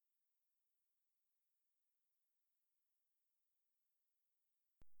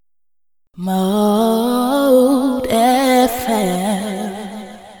Mode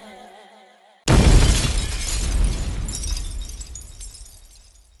FM.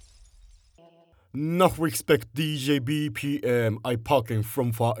 Enough respect DJ BPM, I parking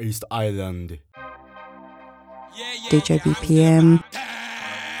from Far East Island. DJ BPM,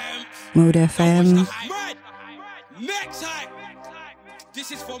 Mode FM. Next time,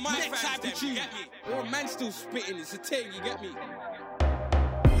 this is for my next type of tune. Your man still spitting, it's a thing, you get me?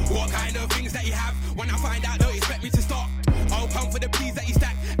 What kind of things that you have? When I find out, don't expect me to stop. I'll come for the peas that you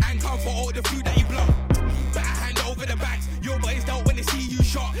stack and come for all the food that you block. Better hand over the bags. Your boys don't when they see you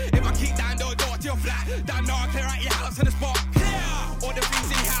shot. If I kick down the door to your flat, damn now I'll clear out your house on the spot. Clear all the things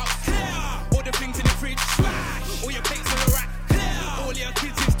in your house. Clear all the things in the fridge. Smash all your plates on the rack. Clear all your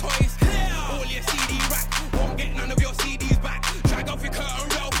kids' toys. Clear all your CD rack. Won't get none of your CDs back. Drag off your curtain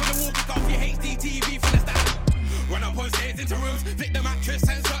rail for the wall. Pick off your HD TV from the stand. Run up on stairs into rooms. Flick the mattress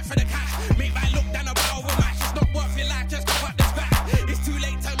and search for the cash. Make my look down a barrel of match. It's not worth your life. Just cover up the scratch. It's too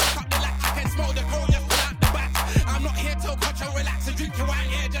late to lock up the latch. I can smell the coal. Just pull out the back. I'm not here to watch and relax and drink your wine.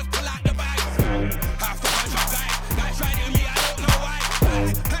 Yeah, just pull out the bag. Have to punch up guys. Guys trying to me. I don't know why.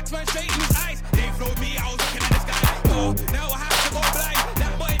 Paxman straight in his eyes. They flowed me. I was looking at the sky. Oh, now I have to go blind.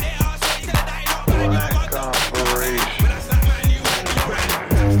 That boy there, I was straight to the die. Not blind. You're about to operation. When I slap man, you and you ran.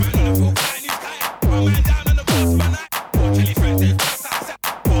 Paxman on the full fly in his sky. One man down on the bus one night. Four chilly friends, they've got outside.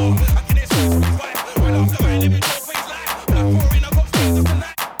 Oh, I can escape from his wife. Run off the man, living no face life. When I'm pouring, I got stains of the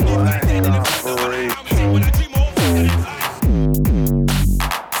night. If I dead in the field, I'm sick when I dream of things that it's life.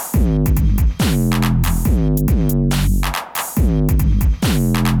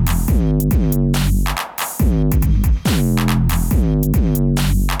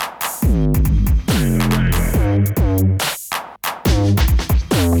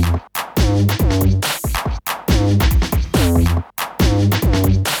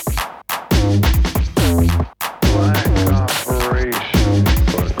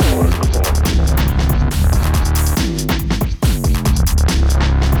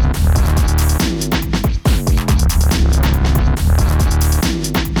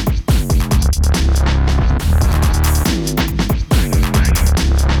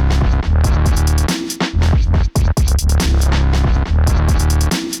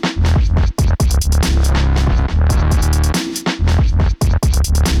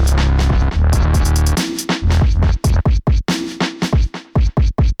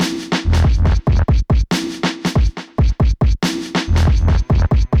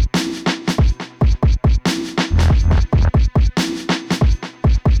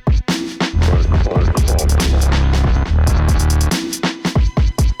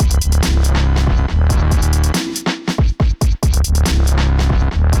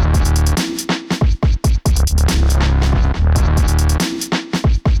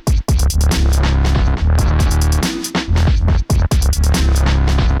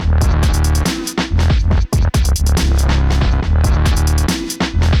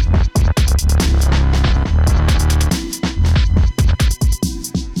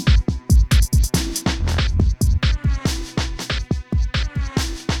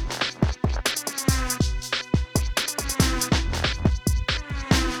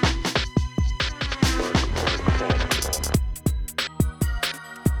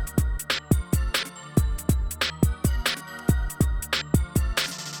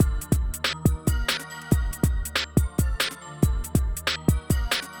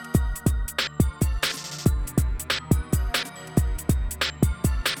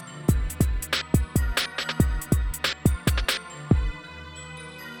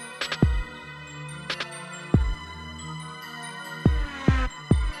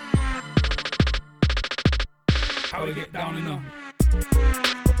 How to get down enough.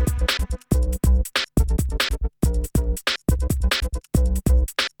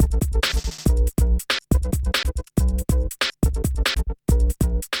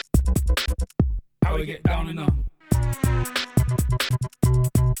 How to get down enough.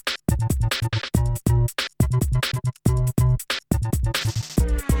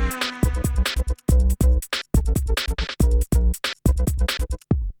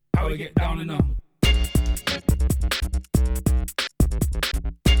 How to get down enough.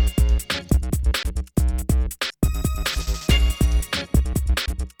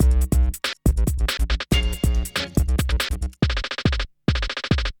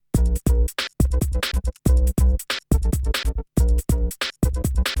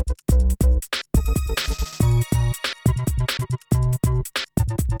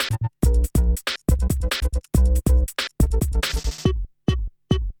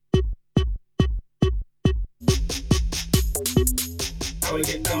 How we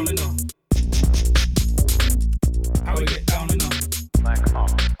get down enough.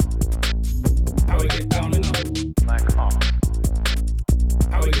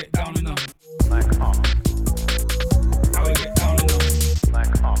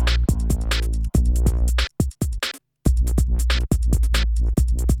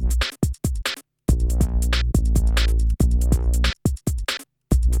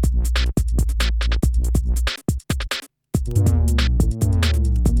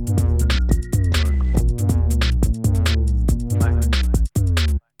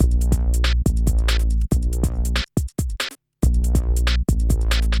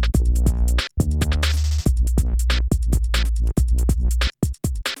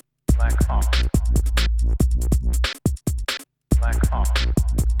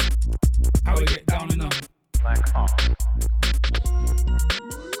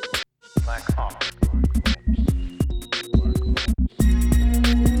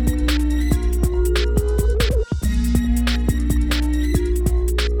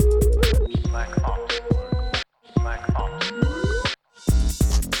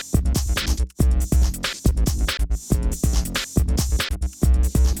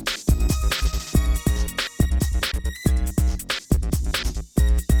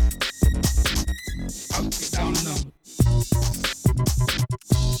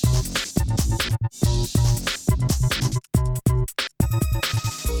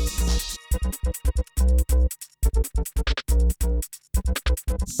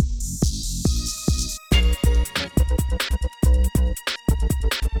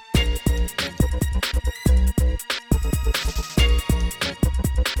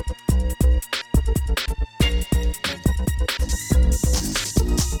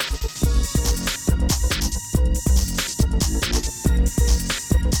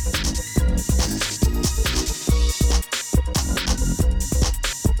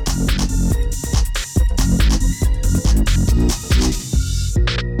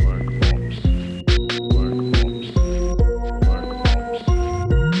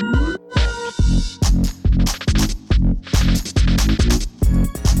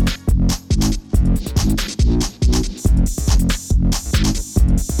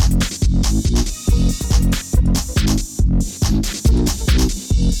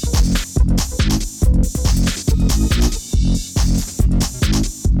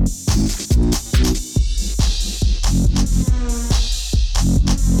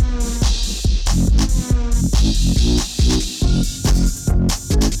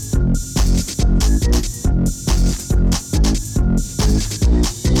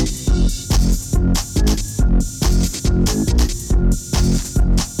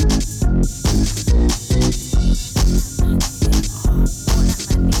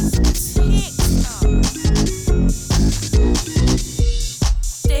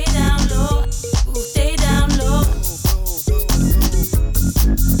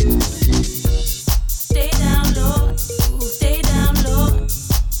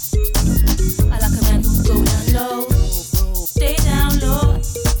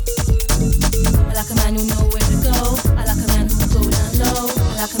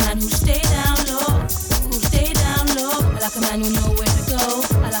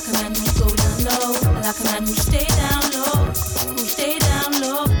 man who stay down low, who stay down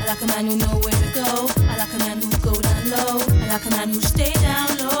low. I like a man who know where to go. I like a man who go down low. I like a man who stay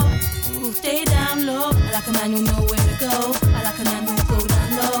down low, who stay down low. I like a man who know where to go. I like a man who go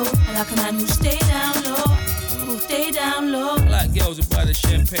down low. I like a man who stay down low, who stay down low. I like girls who buy the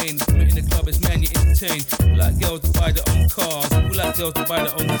champagne. When in the club, it's man you entertain. We like girls who buy their own cars. We like girls who buy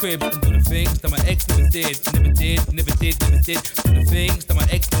their own cribs and do the things that my ex never did, never did, never did, never did. Do the things that my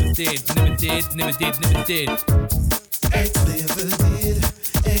ex never did, never did, never did, never did. Ex never did,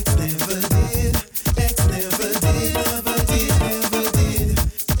 ex never did, ex never did, never did, never did.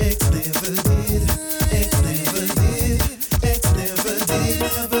 Ex never did, ex never did, ex never did,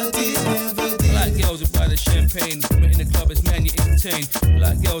 never did, never did. I like girls who buy the champagne. When in the club, it's man you entertain. We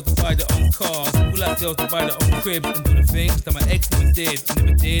like girls who buy their own cars. We like girls who buy their own cribs and do the things that my ex never did,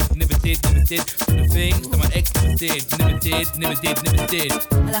 never did, never did, never did. Do the things that my ex never did, never did, never did, never did.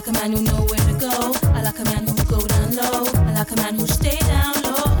 I like a man who know where to go. I like a man who go down low. I like a man who stay down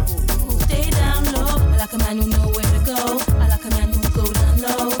low, who stay down low. I like a man who know where to go. I like a man who go down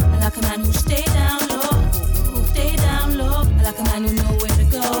low. I like a man who stay down low, who stay down low. I like a man who know where to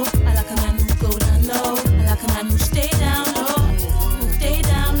go. I like a man who go down low. I like a man who stay down low, who stay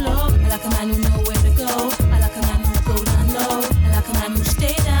down low. I like a man who know where to go. I like a man who go down low. I like a man who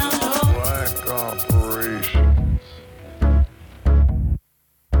stay down low. Black Operation.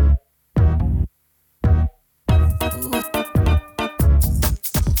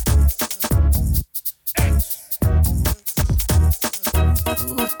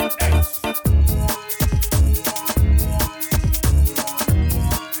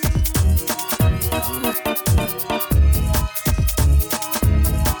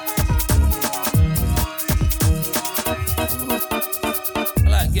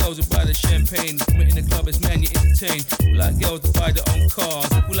 Champagne. When in the club, it's man you entertain. We like girls who buy their own cars.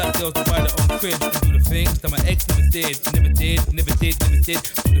 We like girls who buy their own cribs and do the things that my ex never did, never did, never did, never did.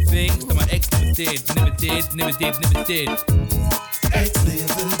 Do the things that my ex never did, never did, never did, never did. Ex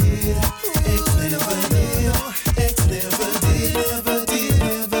never did, ex never did, ex never did, never did,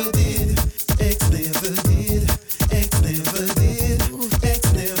 never did. Ex never did, ex never did, ex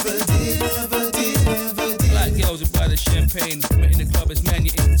never did, never did, never did. I like girls who buy the champagne. When in the club, it's man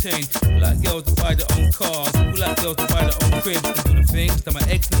you entertain. We like girls who buy their own cars. We like girls who buy their own cribs and do the things that my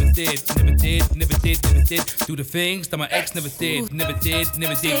ex never did, never did, never did, never did. Do the things that my ex never did, never did,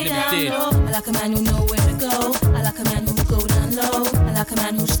 never did, never did. I like a man who know where to go. I like a man who go down low. I like a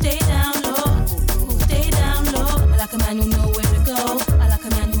man who stay down low, who stay down low. I like a man who know where to go. I like a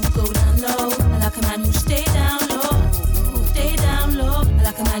man who go down low. I like a man who stay down low, who stay down low. I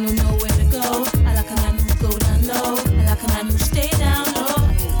like a man who know where to go. I like a man who go down low. I like a man who stay down low,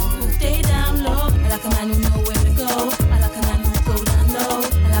 who stay down low. I like a man who know where to go. I like a man who go down low.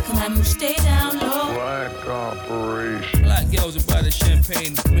 I like a man who stay down low. Black Operation. I like girls who buy the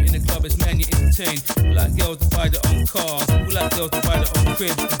champagne. When in the club, it's man you entertain. We like girls who buy their own cars. We like girls who buy their own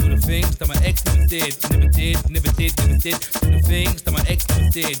cribs and do the things that my ex never did, never did, never did, never did. Do the things that my ex never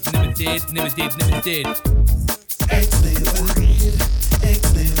did, never did, never did, never did. Ex never did, ex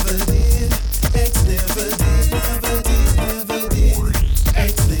never did, ex never did, never did, never did.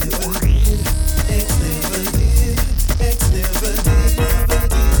 Ex never did, ex never did, ex never did, never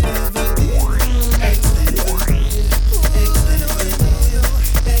did, never did. Ex never did, ex never did,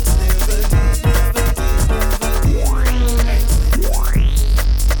 ex never did, never did, never did.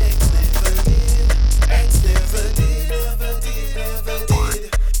 Ex never did, ex never did, never did, never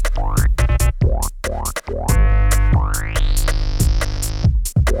did.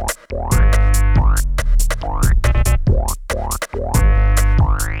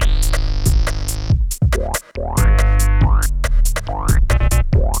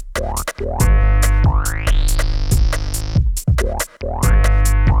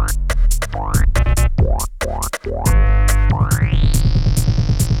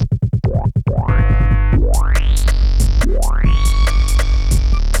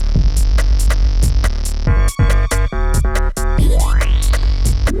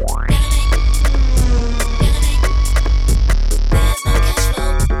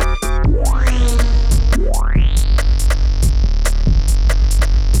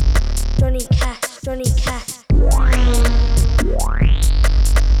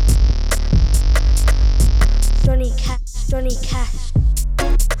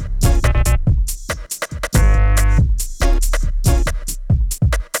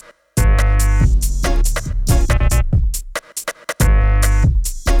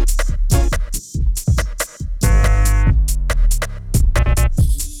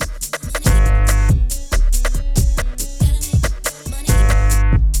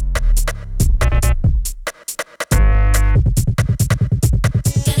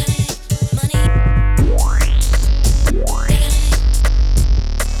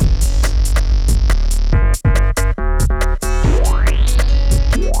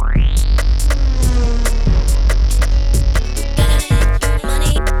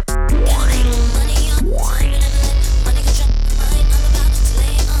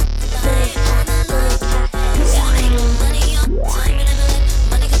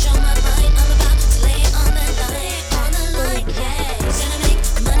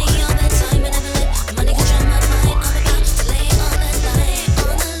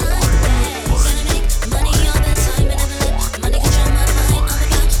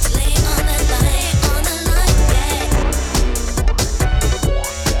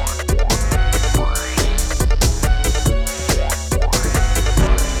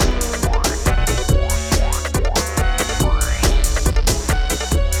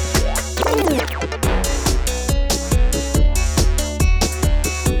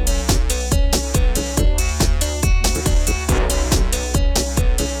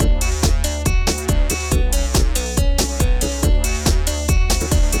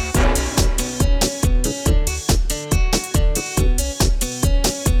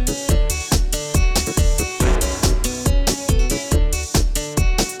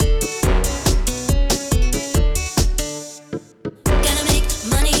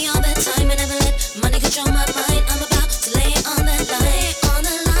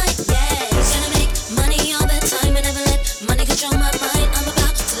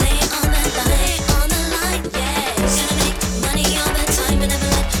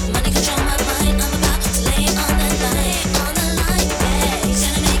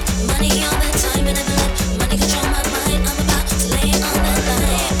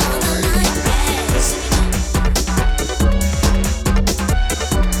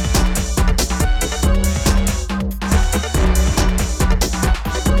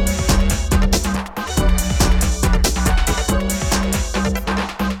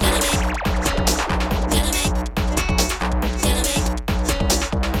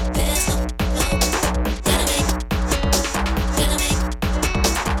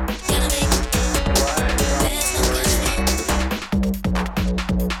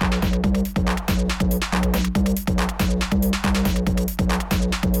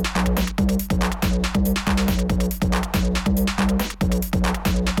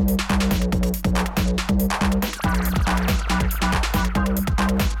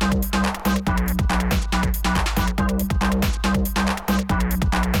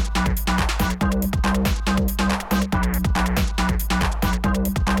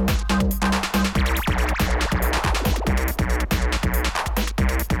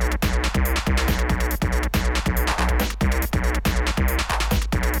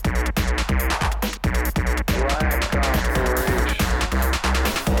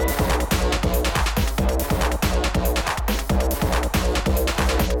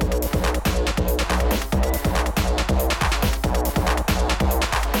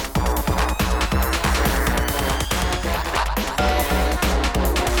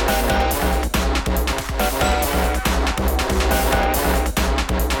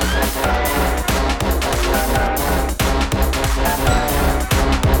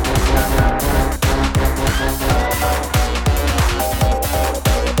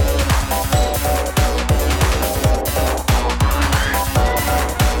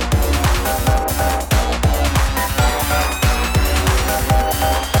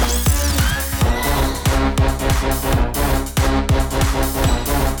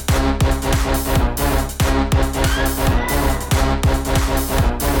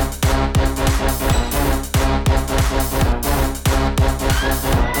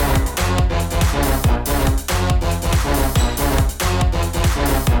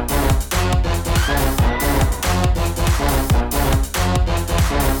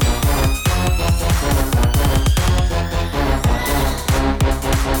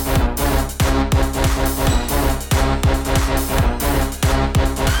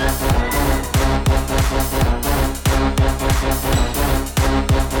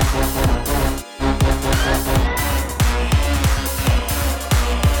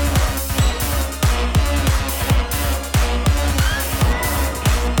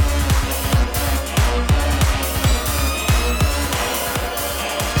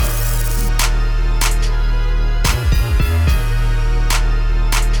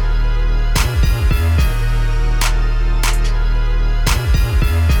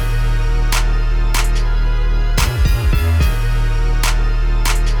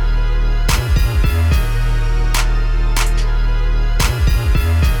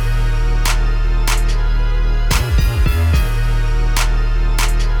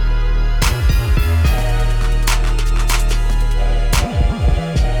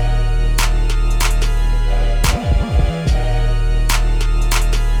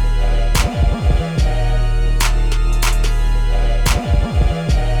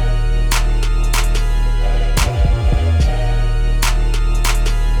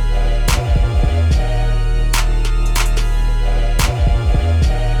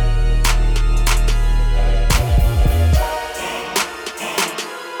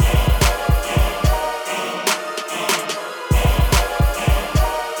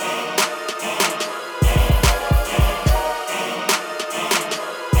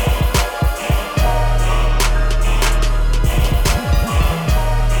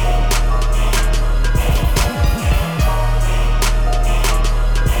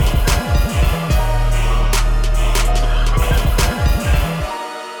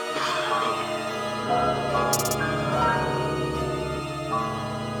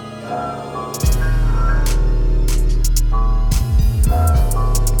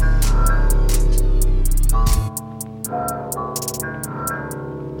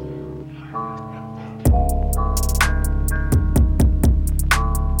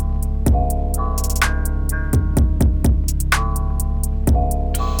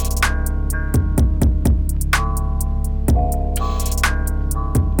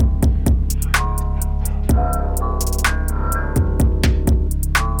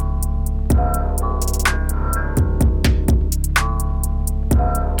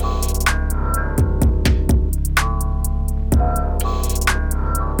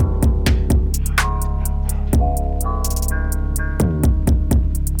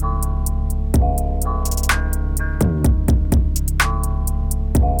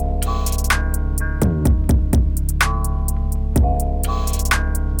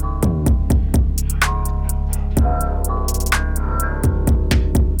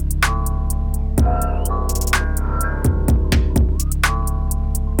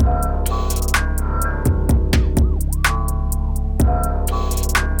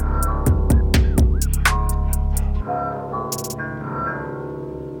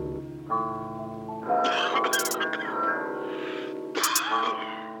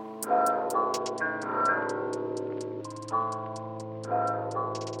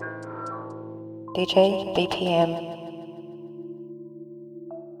 DJ BPM.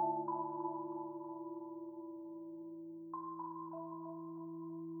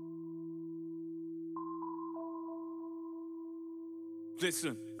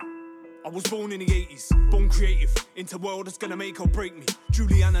 Listen, I was born in the 80s, born creative, into world that's gonna make or break me.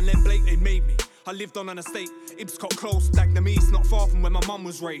 Julianne and Len Blake, they made me. I lived on an estate, Ibscott Close, Dagenham East, not far from where my mum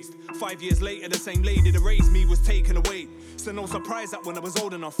was raised. 5 years later, the same lady that raised me was taken away. So no surprise that when I was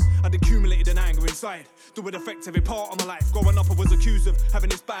old enough, I'd accumulated an anger inside. That would affect every part of my life. Growing up, I was accused of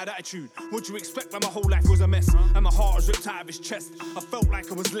having this bad attitude. What do you expect when my whole life was a mess? And my heart was ripped out of his chest. I felt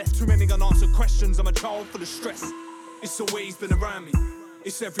like I was left too many unanswered questions. I'm a child full of stress. It's always been around me.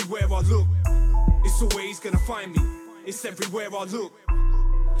 It's everywhere I look. It's always gonna find me. It's everywhere I look.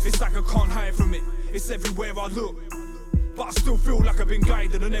 It's like I can't hide from it. It's everywhere I look. But I still feel like I've been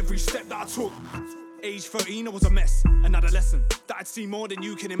guided on every step that I took. Age 13, I was a mess, an adolescent that I'd seen more than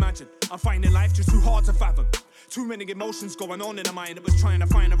you can imagine. I'm finding life just too hard to fathom. Too many emotions going on in a mind that was trying to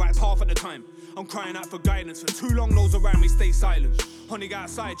find the right path at the time. I'm crying out for guidance. For too long, those around me stay silent. Honey, got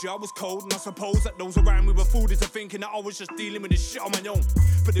outside, yeah, I was cold, and I suppose that those around me were fooled into thinking that I was just dealing with this shit on my own.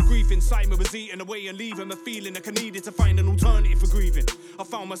 But the grief inside me was eating away and leaving a feeling like I needed to find an alternative for grieving. I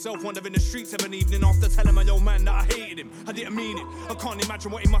found myself wandering the streets of an evening after telling my old man that I hated him. I didn't mean it. I can't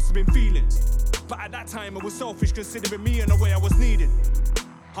imagine what he must have been feeling. But at that time, I was selfish, considering me and the way I was needed.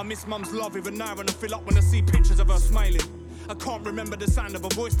 I miss mum's love even now, and I fill up when I see pictures of her smiling. I can't remember the sound of her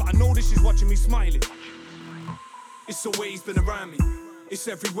voice, but I know that she's watching me smiling. It's always been around me. It's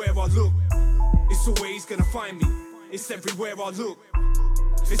everywhere I look. It's always gonna find me. It's everywhere I look.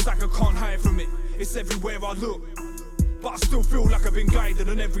 It's like I can't hide from it. It's everywhere I look. But I still feel like I've been guided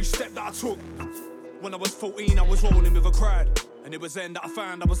on every step that I took. When I was 14, I was rolling with a crowd. And it was then that I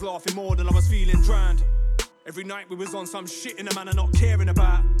found I was laughing more than I was feeling drowned. Every night we was on some shit in a manner not caring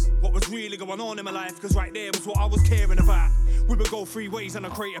about what was really going on in my life, cause right there was what I was caring about. We would go 3 ways on a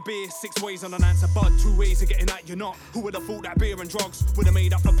crate of beer, 6 ways on an answer bud, 2 ways of getting at you not. Who would have thought that beer and drugs would have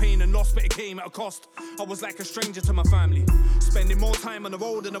made up for pain and loss, but it came at a cost. I was like a stranger to my family, spending more time on the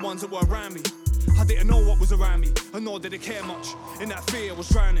road than the ones that were around me. I didn't know what was around me, and nor did I care much. In that fear I was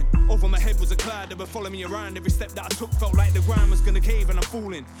drowning. Over my head was a cloud that would follow me around. Every step that I took felt like the ground was gonna cave and I'm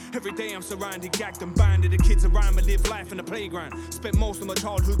falling. Every day I'm surrounded, gagged and banded. The kids around me live life in the playground. Spent most of my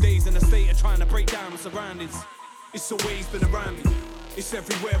childhood days in a state of trying to break down my surroundings. It's always been around me. It's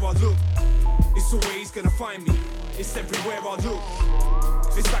everywhere I look. It's always gonna find me. It's everywhere I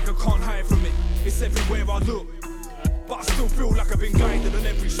look. It's like I can't hide from it. It's everywhere I look. But I still feel like I've been guided on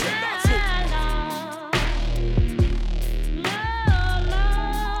every step that I took.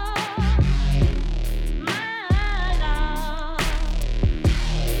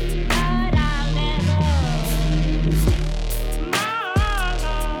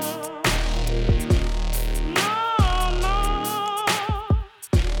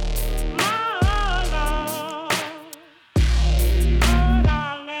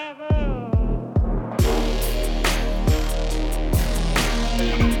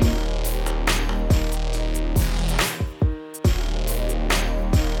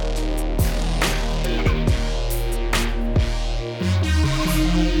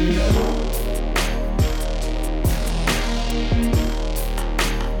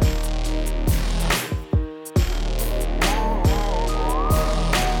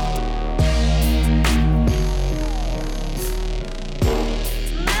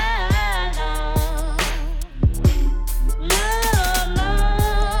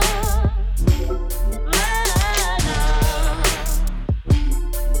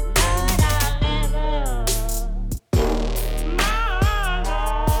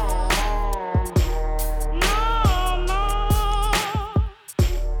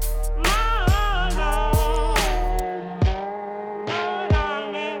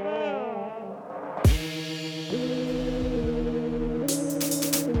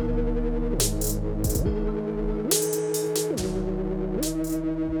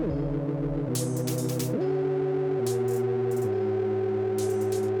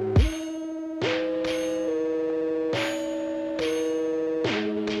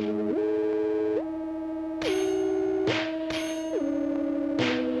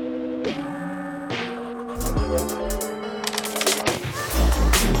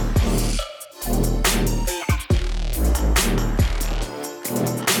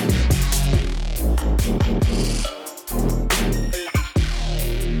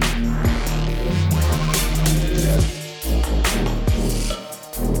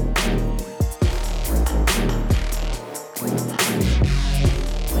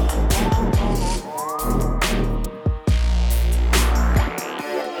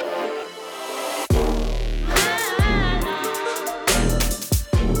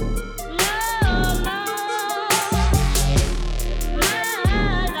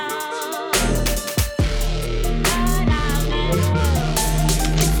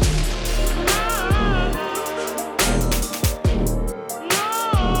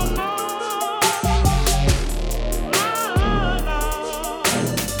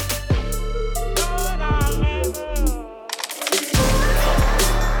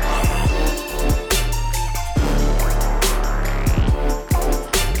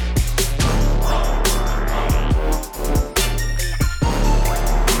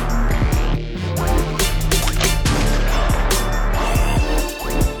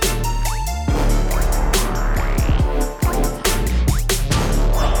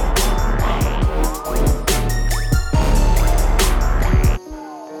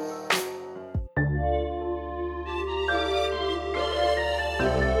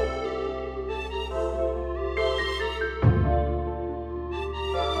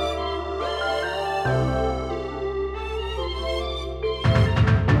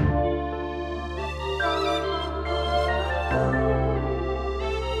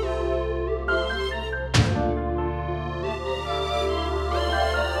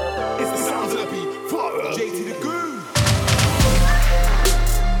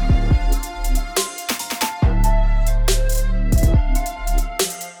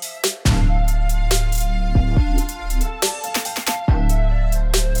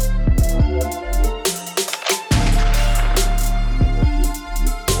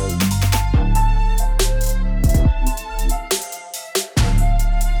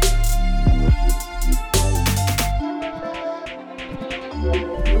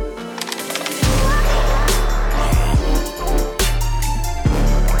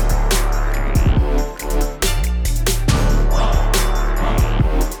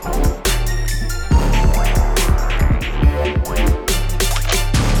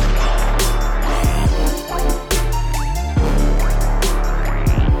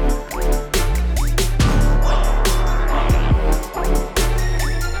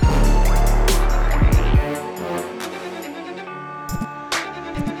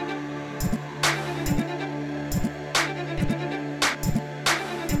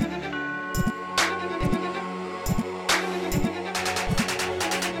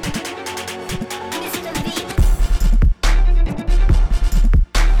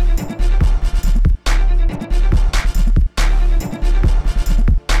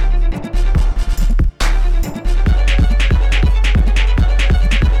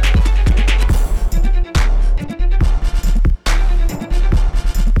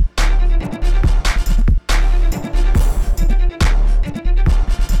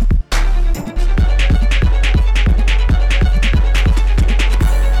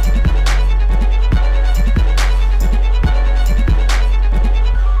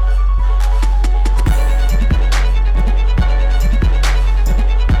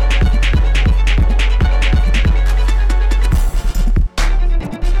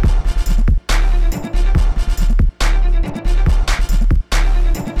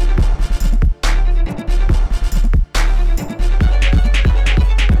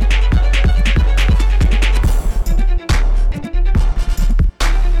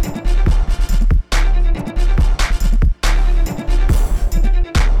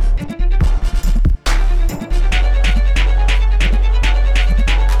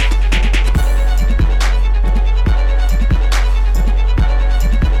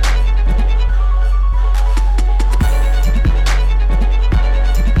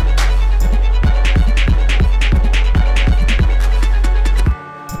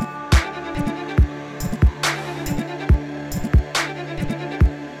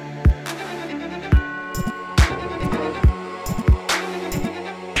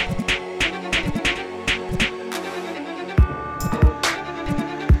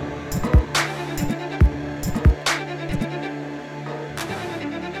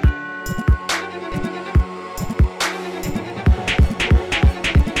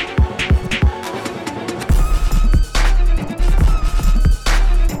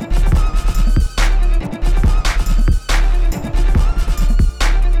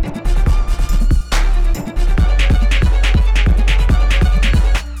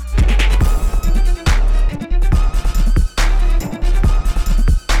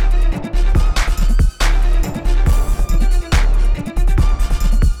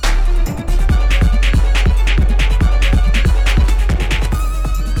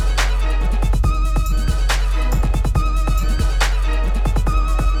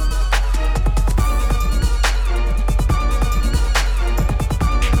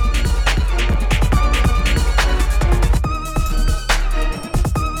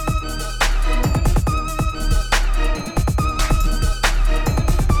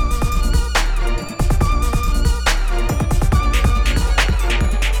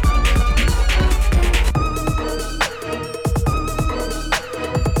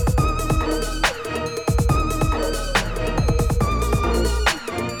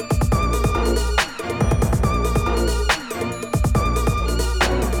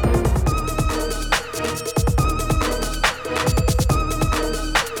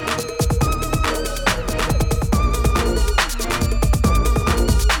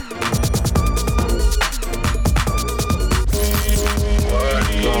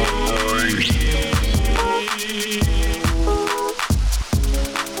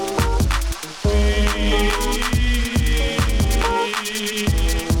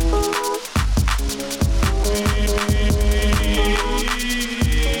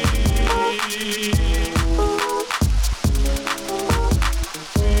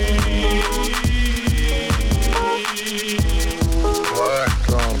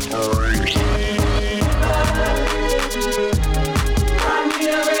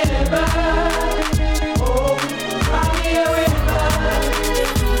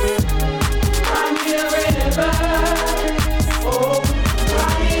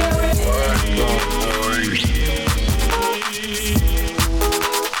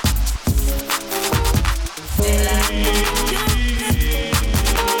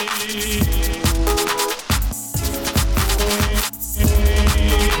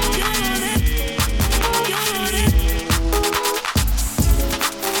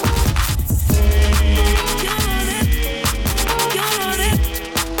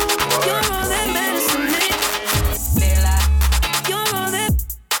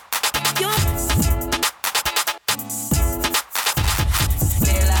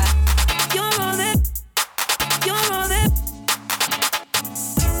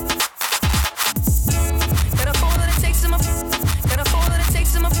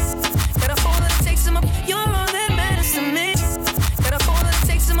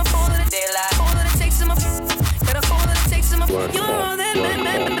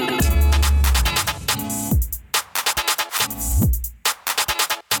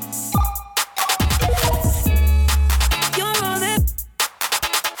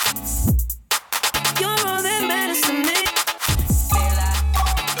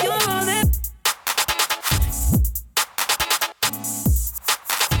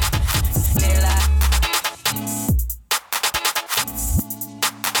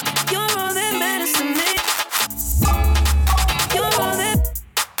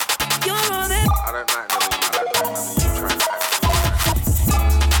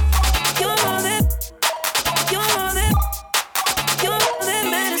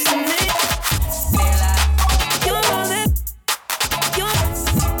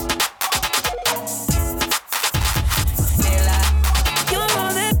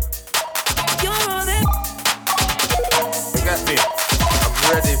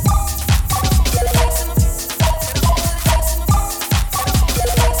 ready.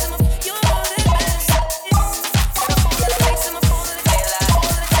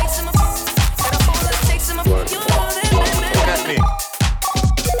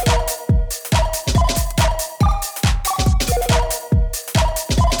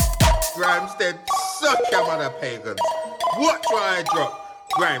 Grimes dead, suck your mother pagans. What try I drop?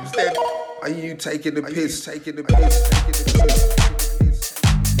 Grimes dead. Are you taking the piss? Taking the piss? Taking the piss?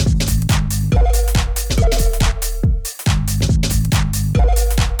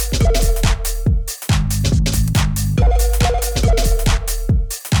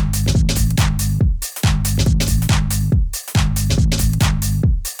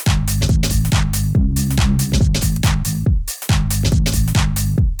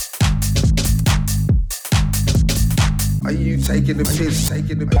 Are you taking the piss?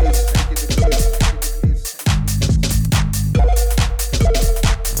 Taking the piss? Taking the piss?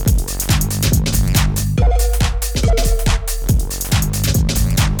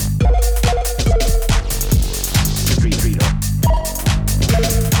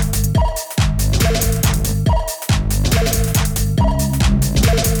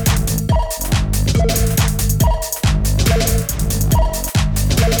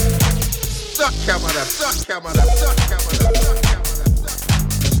 Suck camera, suck camera, suck camera, suck camera.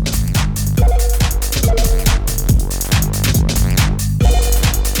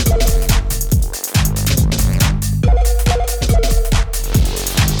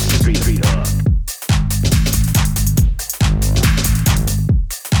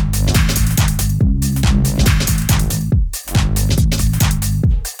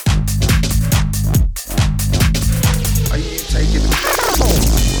 Are you taking the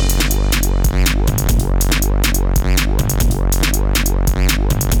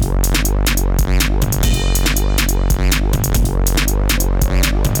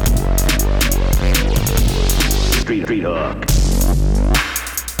Street Hawk.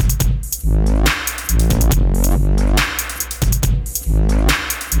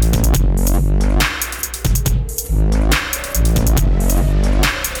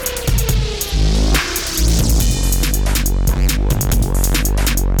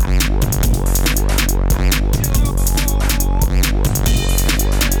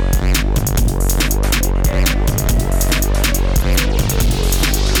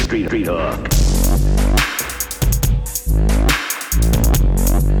 Street Hawk.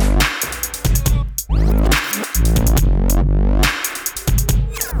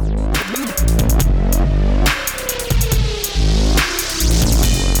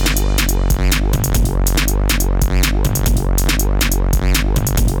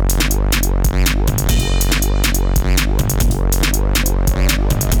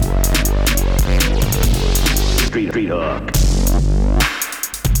 Street Hawk. Street Hawk.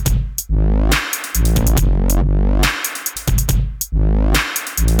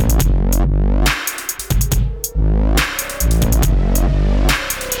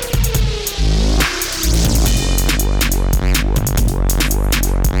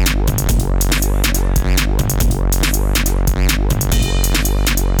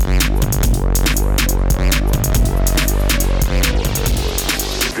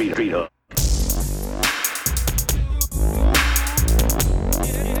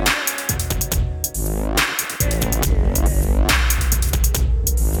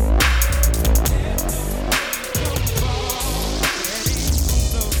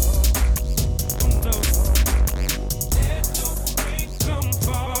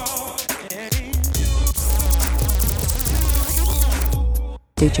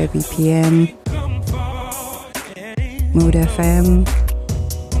 DJ BPM, Mood FM.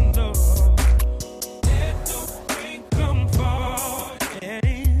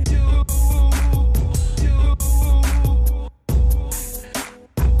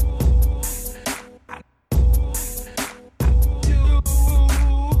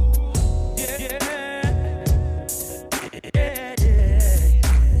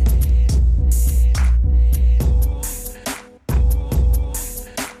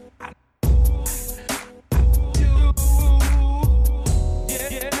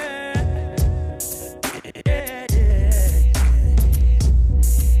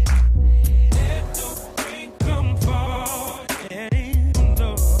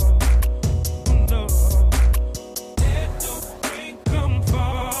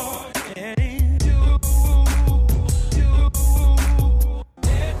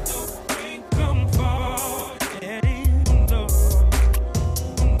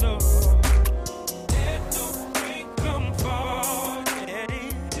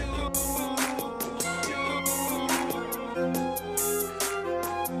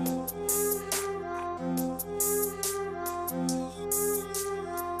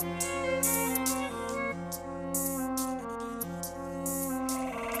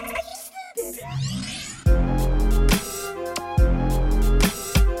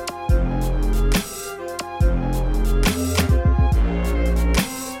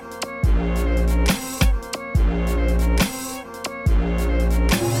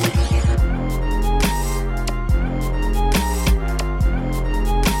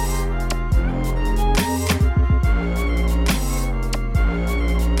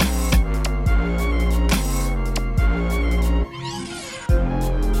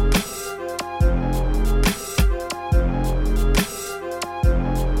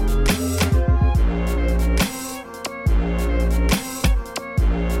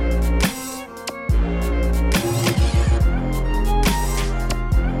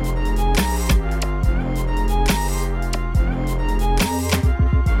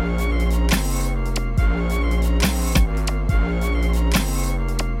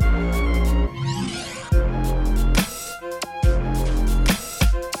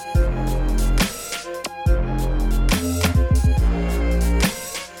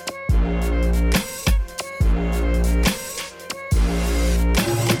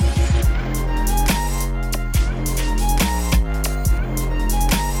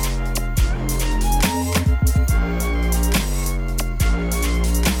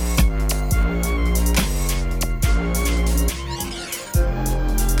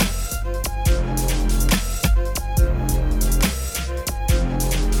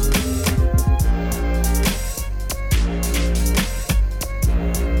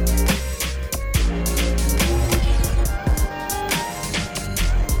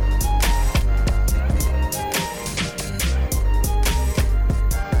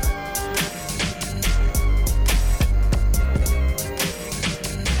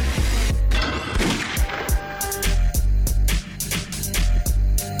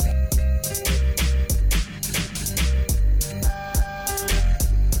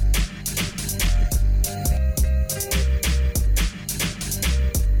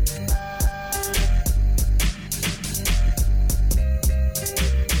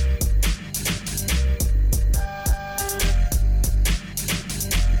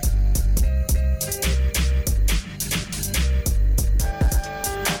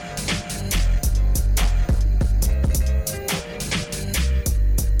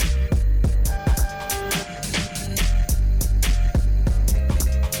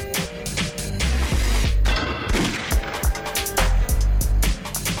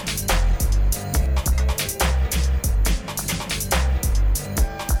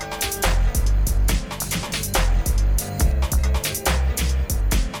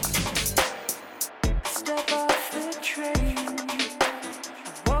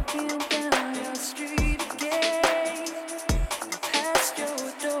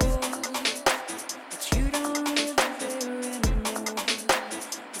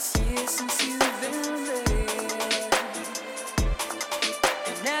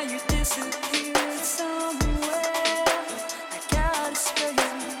 now you disappeared somewhere. I got a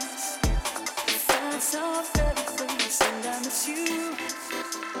space, found some better place, and I miss you.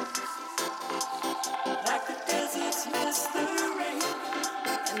 Like the deserts miss the rain,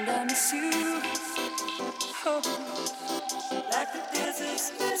 and I miss you. Oh, like the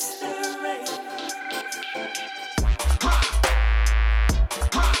deserts miss the rain.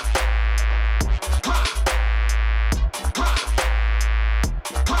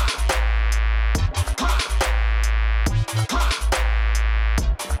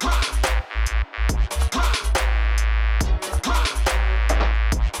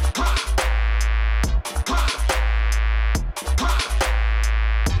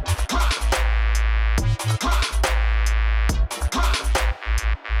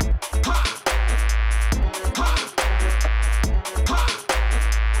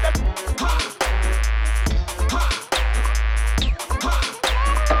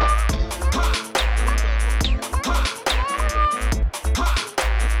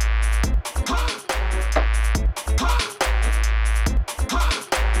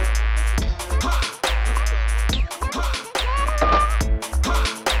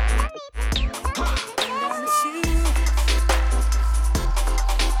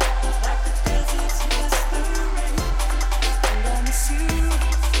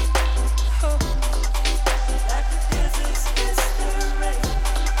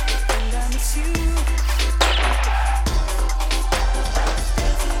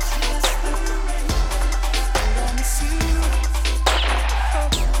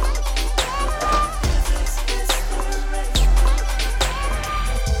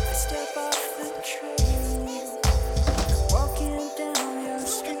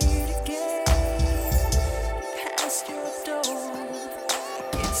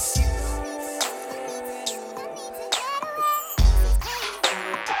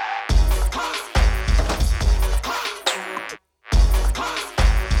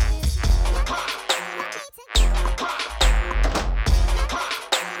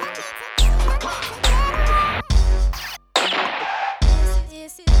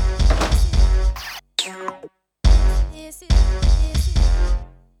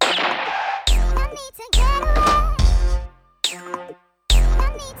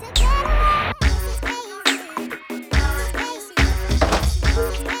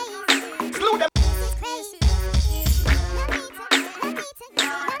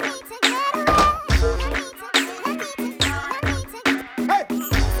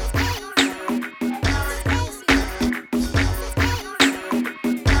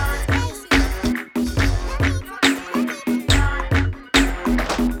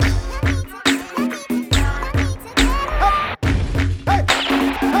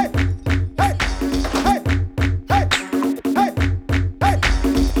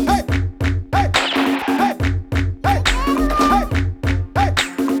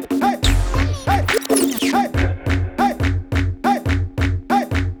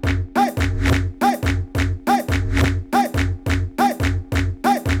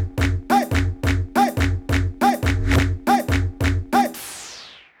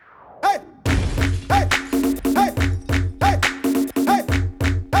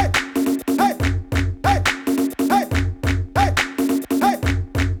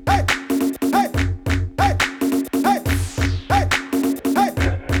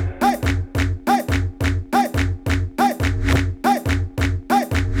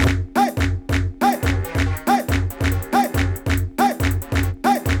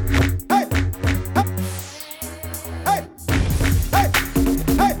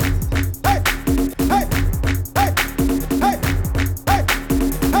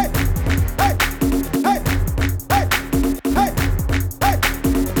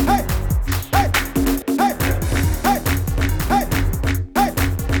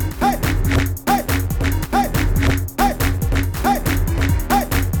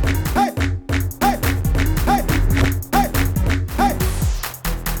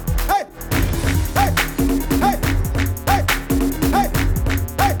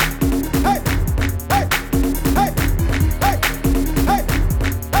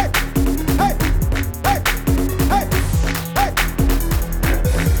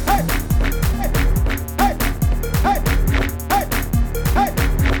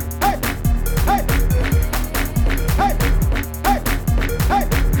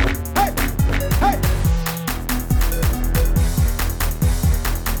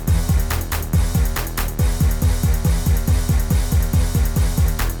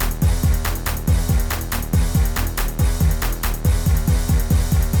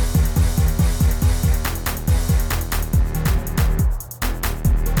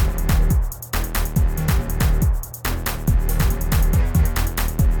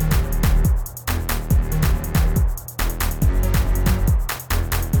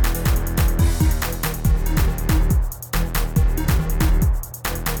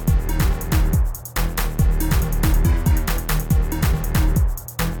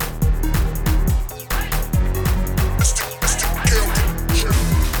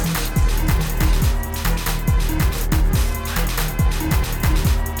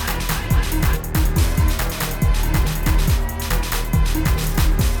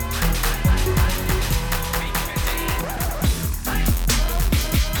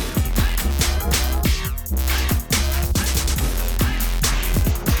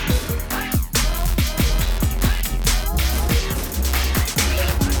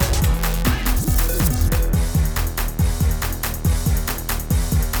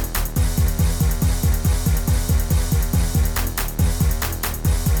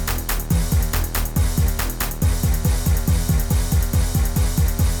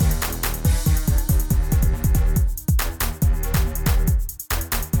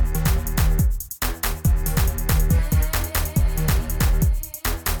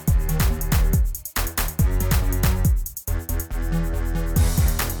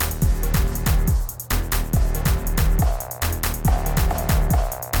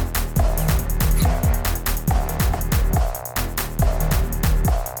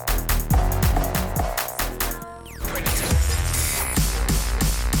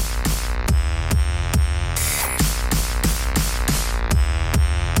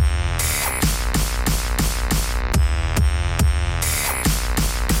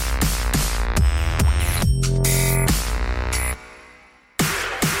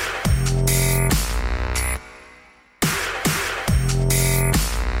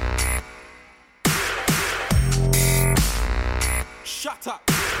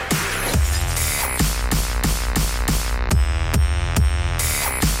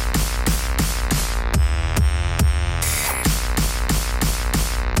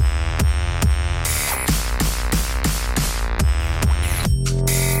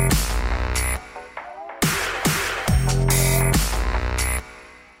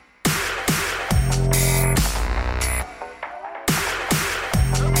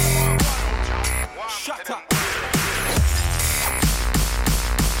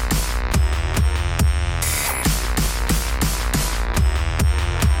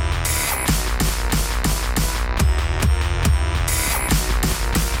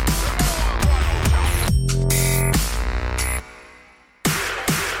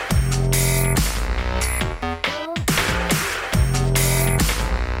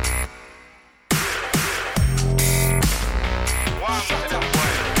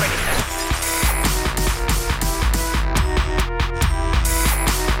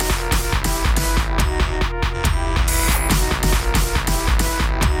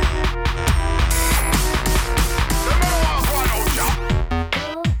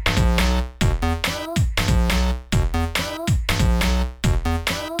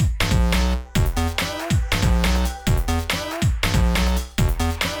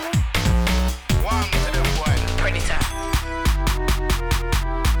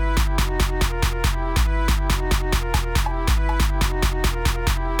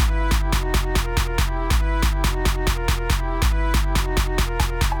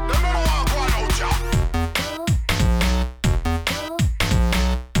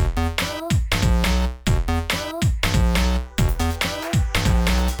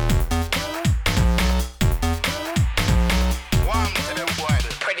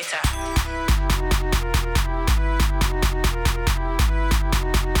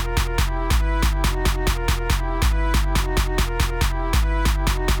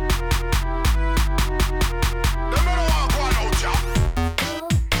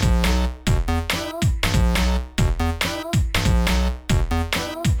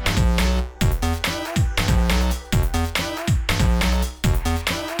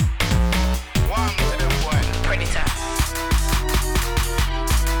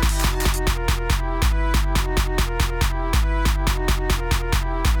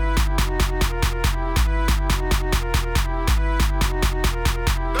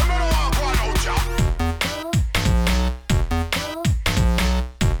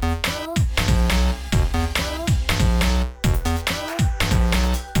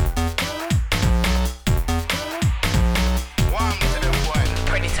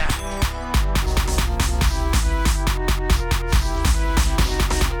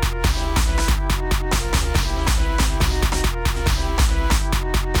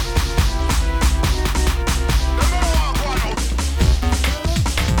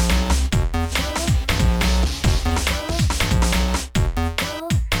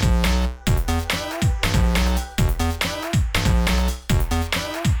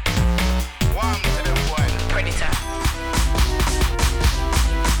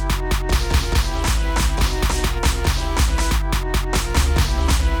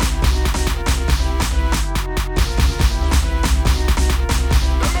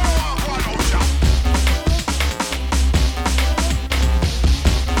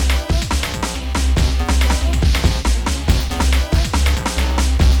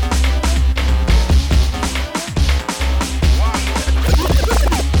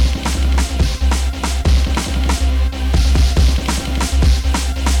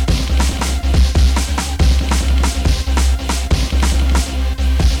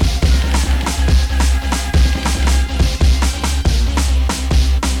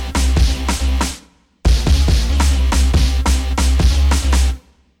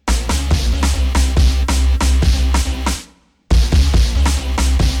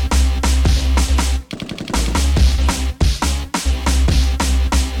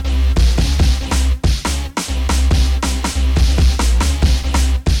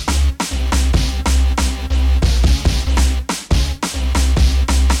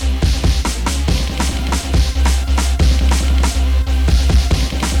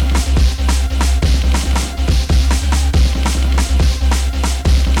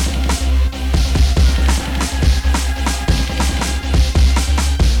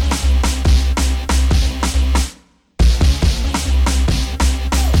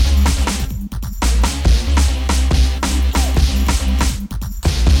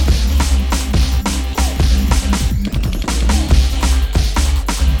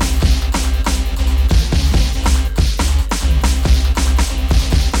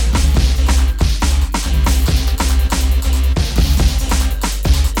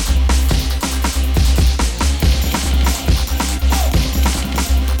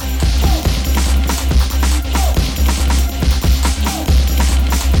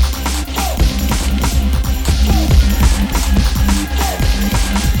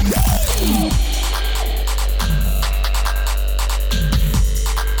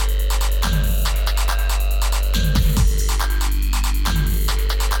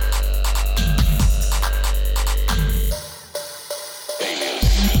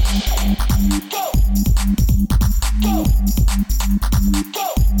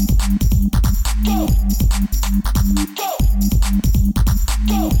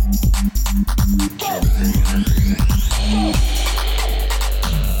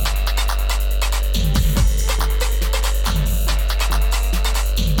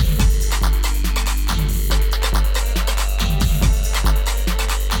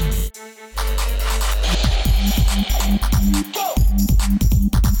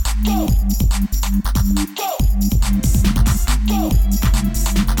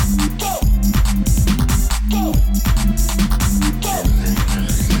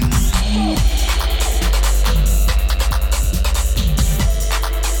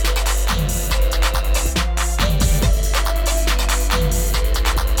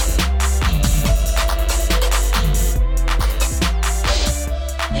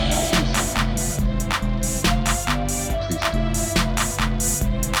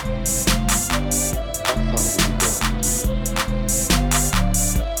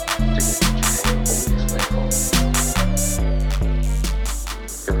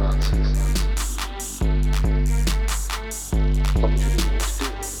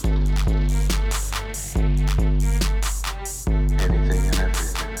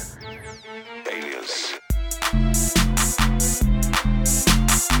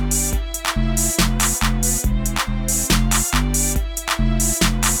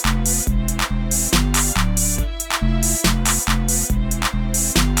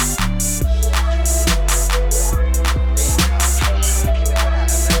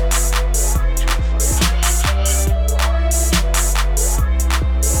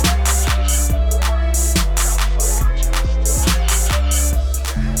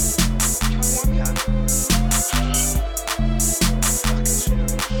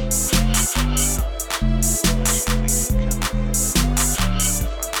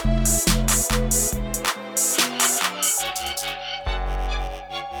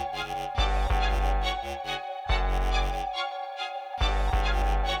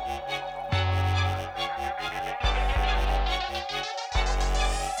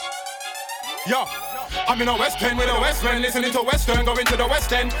 Yo, I'm in a West End with a West End, listening to Western, going to the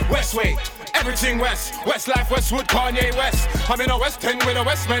West End, West Way. everything West. Westlife, Westwood, Kanye West. I'm in a West End with a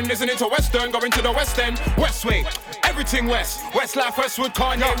West End, listening to Western, going to the West End. Westway, everything West. Westlife, Westwood,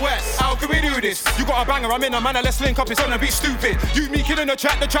 Kanye West. How can we do this? You got a banger, I'm in a manner, let's link up, it's gonna be stupid. You, me, killing the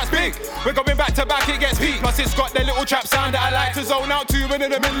track's big. We're going back to back, it gets peak. Plus it's got the little trap sound that I like to zone out to when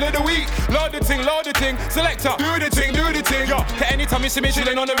in the middle of the week. Load the thing, selector, do the thing, yo. Anytime you see me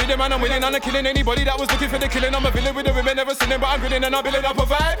chilling on the rhythm and I'm winning and I'm killing anybody that was looking for the killing. I'm a villain with the women, never sinning, but I'm grinning and I'm building up a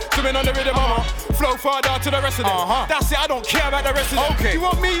vibe. Swimming on the rhythm, flow farther to the rest of them. That's it, I don't care about the rest of them. Okay. You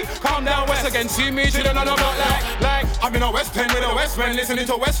want me? Calm down, West again. See me chilling on the block like I'm in a West End with a West End, listening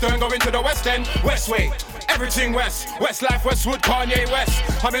to Western, going to the West End. Westway, everything West. Westlife, Westwood, Kanye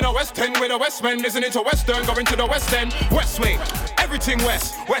West. I'm in a West End with a West End, listening to Western, going to the West End. Westway, everything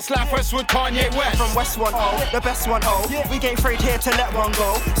West. Westlife, Westwood, Kanye West. From West 1-0, the best 1-0. We ain't afraid here to let one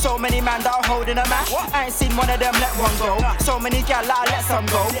go. So many man that are holding a match. I ain't seen one of them let one go. So many gal that I let some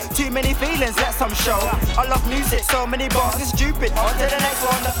go. Too many feelings, let some show. I love music, so many bars, it's stupid. On to the next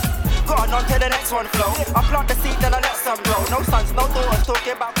one. Gone on to the next one flow. I plant the seed, then I let some grow. No sons, no daughters,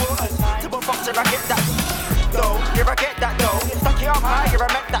 talking about waters. To a box and I get that dough. Here I get that dough. Stuck it up high, here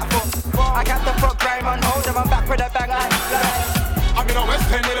I make that foot. I got the foot grime on hold, and I'm back with a bang like. I'm in a West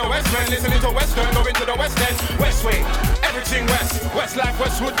End with a West End, listening to Western, going to the West End. Westway, everything West. Westlife,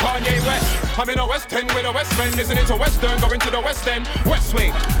 Westwood, Kanye West. I'm in a West End with a West End, listening to Western, going to the West End.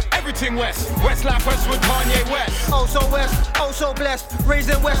 Westway, everything West. Westlife, Westwood, Kanye West. Oh so West, oh so blessed.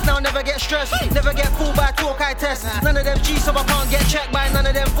 Raising West now, never get stressed. Never get fooled by talk I test. None of them G's so I can't get checked by none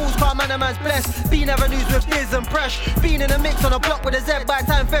of them fools. Car man, a man's blessed. Bean avenues with Diz and Presh. Bean in a mix on a block with a Z. By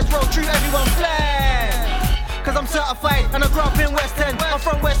time fest roll true, everyone flash. Cause I'm certified and I grew up in West End. I'm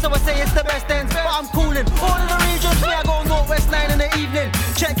from West, so I say it's the best ends. But I'm cooling all of the regions. Me, I go North West 9 in the evening.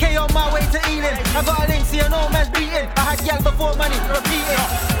 Check K on my way to Ealing. I got a link, see no man's beating. I had gal before money, repeating.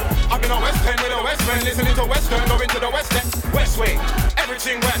 I'm in a West End with a West End, listening to Western, going to the West End. Westway,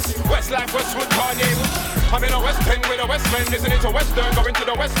 everything West. Westlife, Westwood, Kanye. I'm in a West End with a West End, listening to Western, going to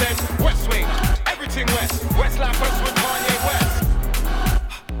the West End. Westway, everything West. Westlife, Westwood, Kanye West.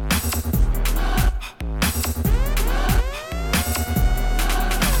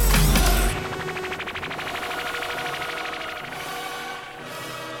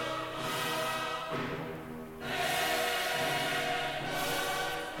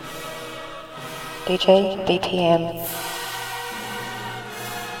 DJ BPM.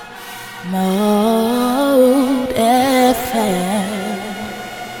 Mode FM.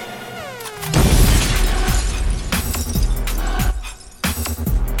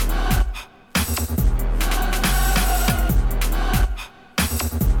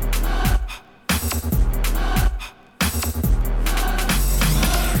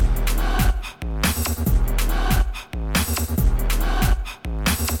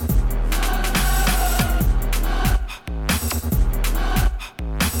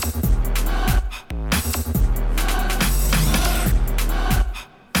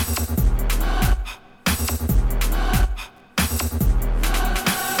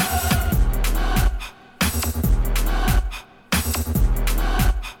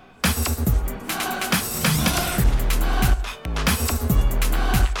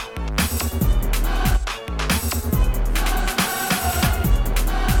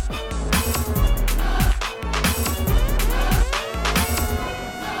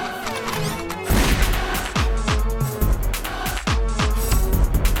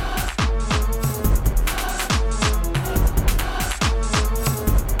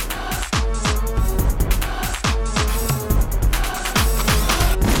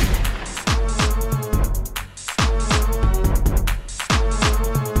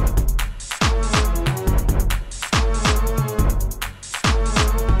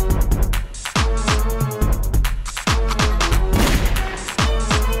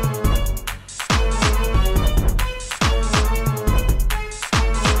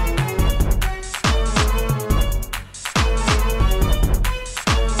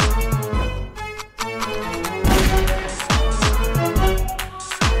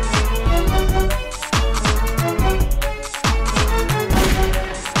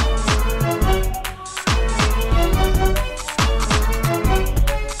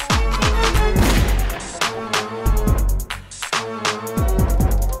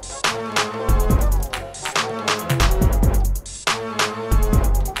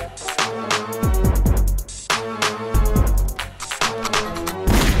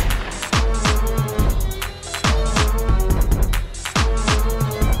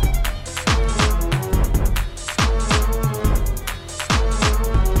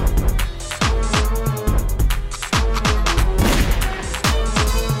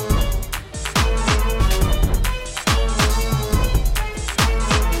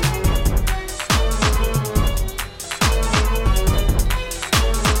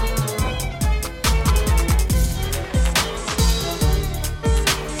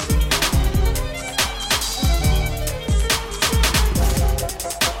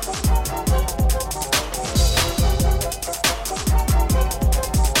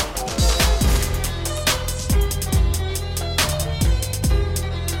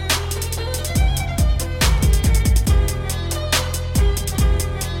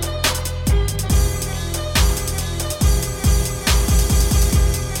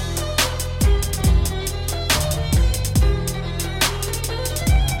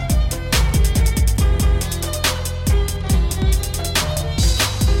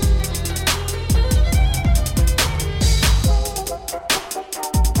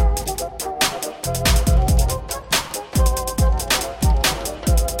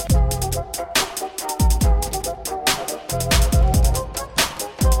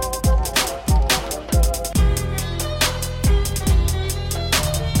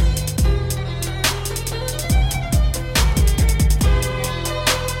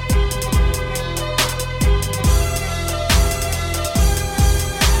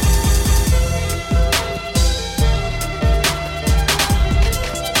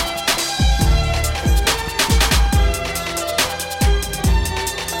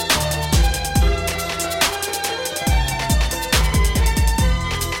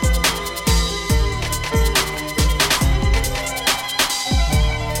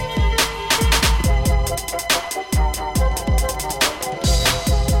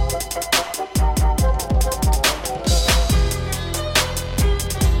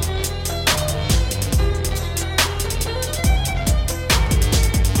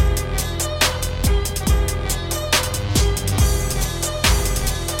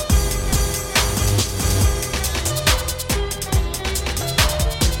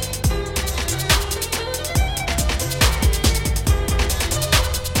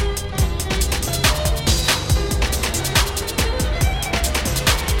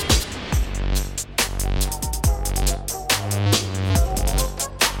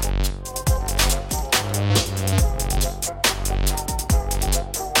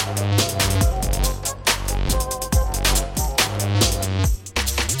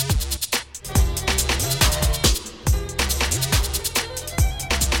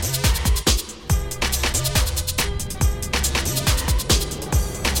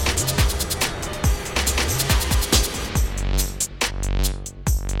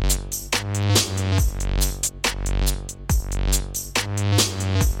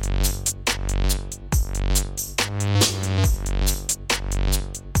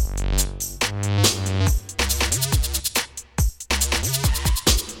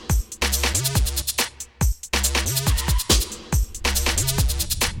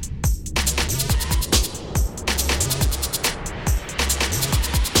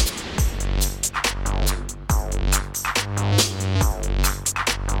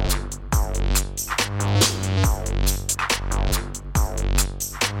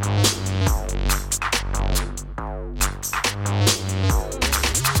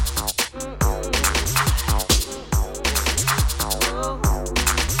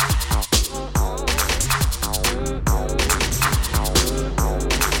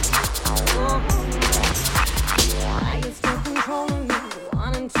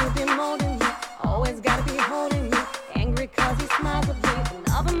 to be molding me. Always gotta be holding me. Angry cause he smiles at me.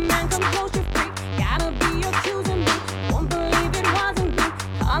 Another man comes close, you're free. Gotta be accusing me. Won't believe it wasn't me.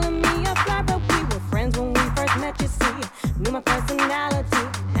 Calling me a flirt, but we were friends when we first met, you see. Knew my personality.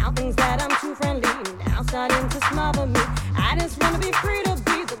 Now things that I'm too friendly. Now starting to smother me. I just wanna be free to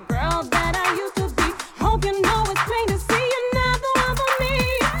be the girl that I used to be. Hope you know it's plain to see you're not the one for me.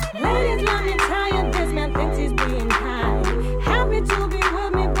 Ladies, let me tell you, this man thinks he's being kind. Happy to be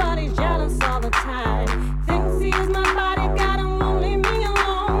with me, but he's jealous all the time. Thinks he is my bodyguard and won't leave me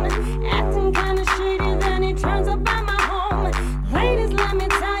alone. Acting kinda shady, then he turns up at my home. Ladies, let me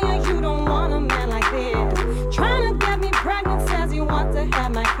tell you, you don't want a man like this. Trying to get me pregnant, says he wants to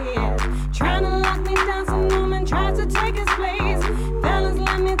have my kids. Trying to lock me down, some woman tries to take his place. Fellas,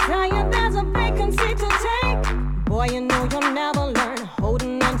 let me tell you, there's a vacancy to take. Boy, you know you'll never learn.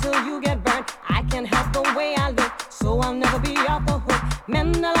 Holding on till you get burnt. I can't help the way I look, so I'll never be off the hook.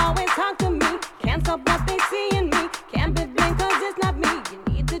 Men, they'll always talk to me. Can't stop what they see in me. Can't be blind cause it's not me.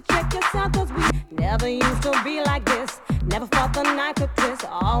 You need to check yourself cause we never used to be like this. Never thought the night could twist.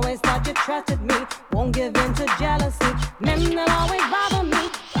 Always thought you trusted me. Won't give in to jealousy. Men, they'll always bother me.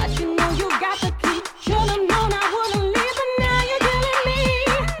 But you know you got the key. Should've known I wouldn't leave, but now you're killing me.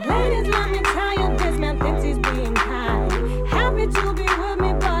 Ladies, let me tell you, this man thinks he's being kind. Happy to be with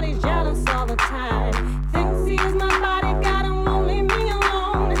me, but he's jealous all the time. Thinks he is my bodyguard and won't leave me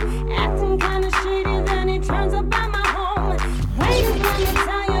alone. Acting kinda shady, then he turns up at my home. Ladies, let me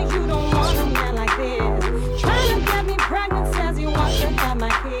tell you, you don't want a man like this. Trying to get me pregnant, says he wants to have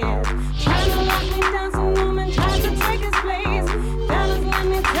my kids. Trying to lock me down, some woman tries to take his place. Fellas, let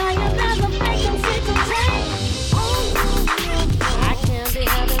me tell you, there's a vacancy to take. I can't be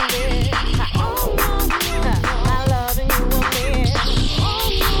having this. My loving you will miss.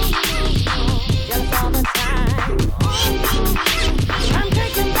 Jealous all the time. I'm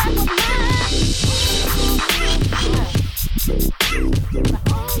taking back what's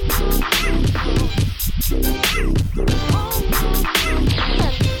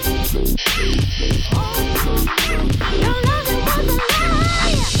Your loving was a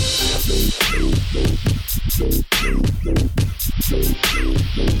lie.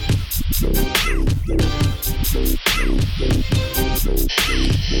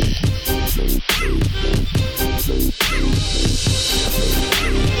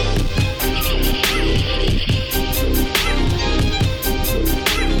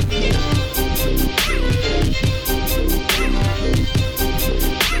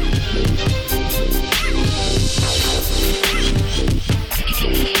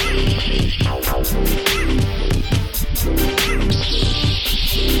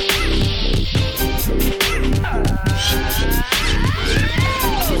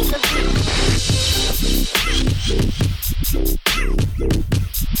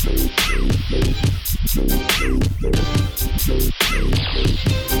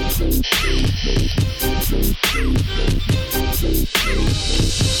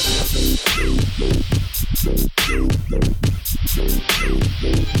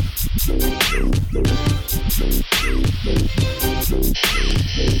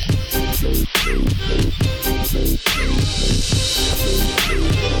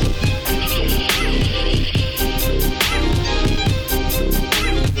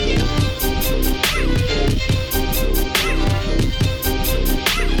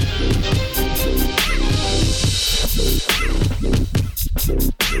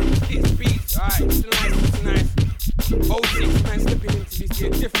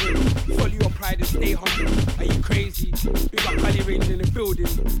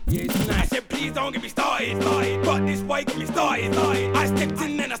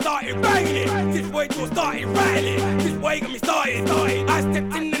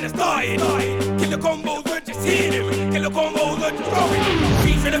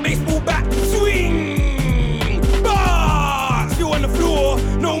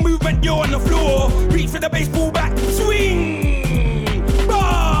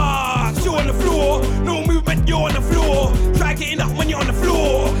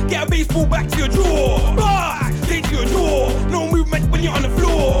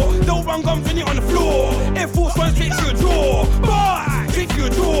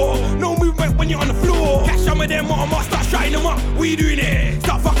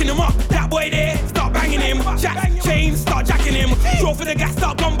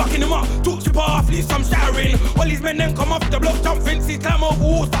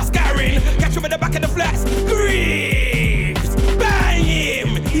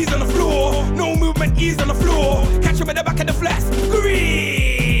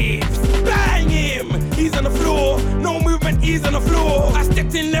 He's on the floor, no movement, he's on the floor. I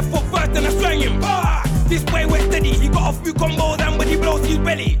stepped in left left foot first and I swang him. Pass. This way we're steady. He got a few combos and when he blows his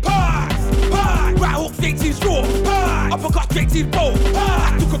belly. Pass. Pass. Right hook shakes his jaw. Pass. Uppercut shakes his bow.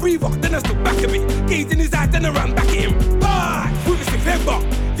 Pass. Took a breather, then I stood back a bit. Gazed in his eyes, then I ran back at him. Pass. With his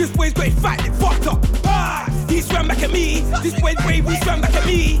headbutt. This way's got his fat lip fucked up. Pass. He swam back at me. This way's brave, he swam back at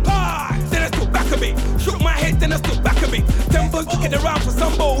me. Pass. Then I stood back a bit. Shook my head, then I stood back a bit. Tempers looking around for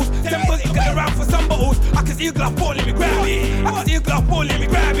some bowls. Tempers looking around for some bottles. I can see a glass ball, let me grab it. I can see a glass ball, let me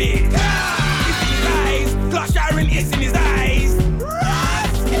grab it. It's in his eyes. Glass shattering, it's in his eyes.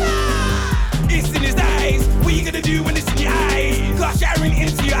 It's in his eyes. What you gonna do when it's in your eyes? Glass shattering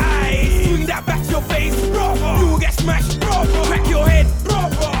into your eyes. Swing that back to your face. You will get smashed. Crack your head.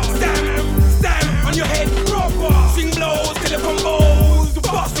 Stand on your head. Swing blows till the combos.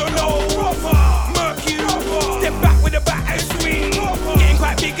 Bust your nose. Murk you. Step back with a bat and swing. Getting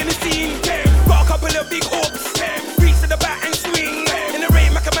quite big in the scene. Got a couple of big hooks. Reach for the bat and swing. In the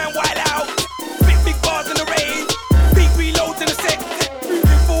rain, make a man wild out. Spit big bars in the rain. Big reloads in the set.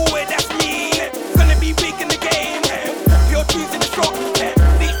 Moving forward, that's me. Gonna be big in the game. Pure trees in the truck.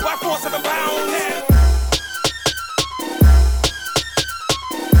 Leech by 4-7 pounds.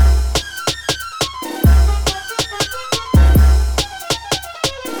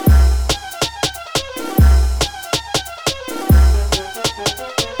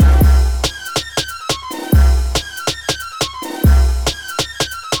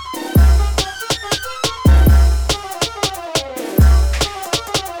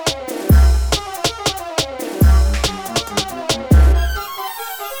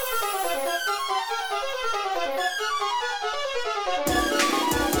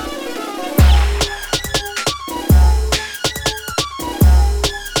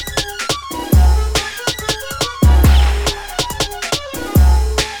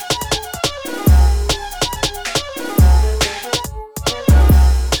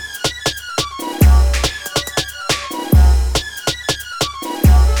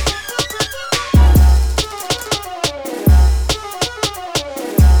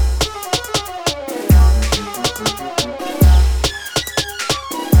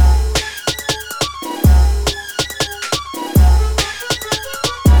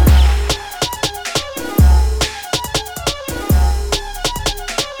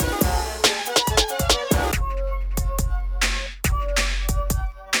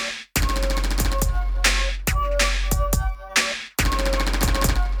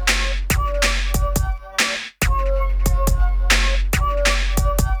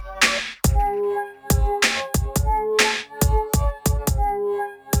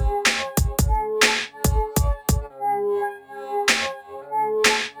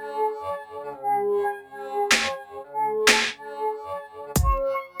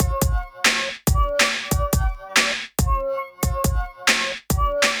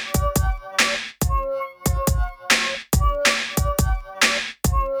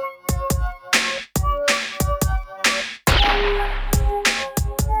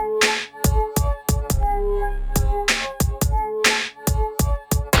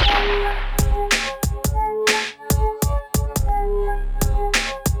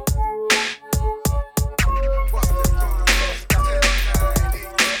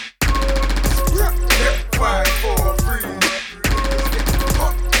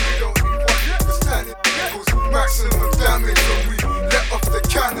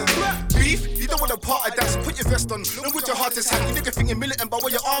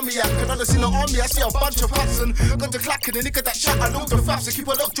 The nigga that chat, I know the facts, so keep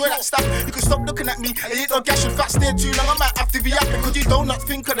a look, joy that stuff. You can stop looking at me, and you ain't no gash and fat stare too long. I might have to be yapping, cause you don't not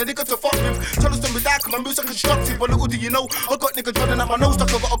think of the nigga to fuck with. Tell us to me die, cause my moves are constructive, but little do you know, I got niggas running at my nose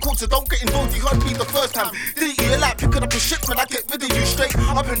like I got a coat, so don't get involved. You heard me the first time. Didn't you like picking up a shipment? I get rid of you straight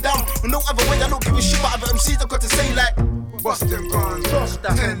up and down. With no other way, I don't give a shit what other MCs I've got to say like. Bust them guns,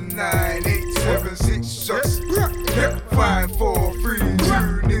 10, 9, 8, 7, 6 shots. Yep, 5, 4, 3, 2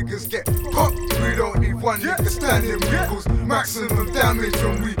 niggas get popped. We don't need one nigga standing. We cause maximum damage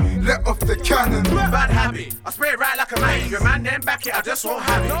when we let off the cannon. Bad habit, I spray it right like a man. Your man then back it, I just won't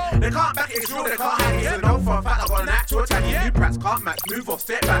have it. They can't back it, it's real, they can't hack it. So know for a fact I got an act to attack it. You prats can't match, move off,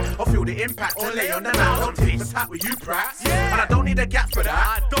 step back. I feel the impact to lay on the mouth. Don't take the tap with you prats. And I don't need a gap for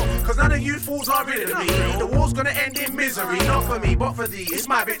that. Cause none of you fools are rid of me. The war's gonna end in misery. Not for me, but for thee, it's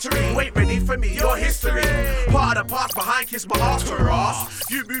my victory. Wait ready for me, your history. Part of the past behind, kiss my ass for ass.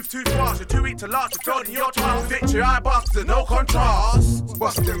 You move too fast, you're too weak to last. You failed in your trial, victory, I bastards, no contrast.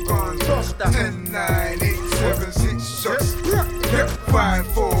 Bust them guns, 10, 9, 8, 7, 6 shots. Yep, 5,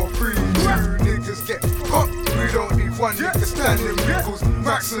 4, 3, 2 niggas get popped. We don't need one nigga standing. We cause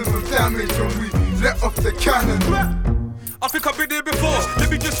maximum damage when we let off the cannon. I think I've been here before. Let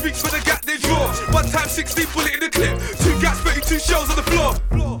me just reach for the gap they draw. 1 time 16 bullet in the clip. 2 gaps, 32 shells on the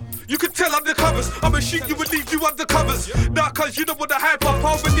floor. You can tell undercovers. I'ma shoot you and leave you undercovers. Nah, cause you don't want to hype up.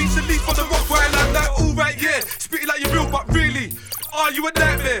 I'll release the leaf on the rock where I like that. Alright, yeah. Spitting like you're real, but really, are you a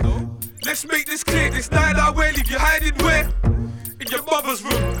nightmare? Let's make this clear. This night I will leave you hiding where? In your mother's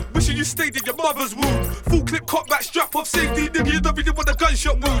room. Wishing you stayed in your mother's womb. Full clip, cop back, strap off safety. Nigga, you don't really want a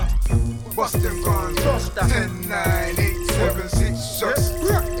gunshot wound. Bust them guns. 10, 9, 8, 7, 6 shots.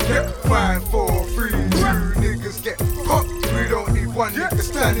 Yep, 5, 4, 3, 2 niggas get popped. We don't need one nigga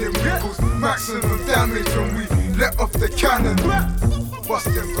standing. We cause maximum damage when we let off the cannon.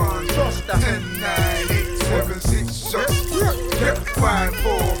 Bust them guns. 10, 9, 8, 7, 6 shots. Yep, 5,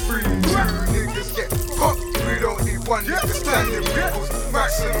 4, 3, 2 niggas get popped. We don't need one nigga standing. We cause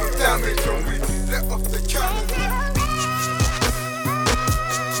maximum damage when we let off the cannon.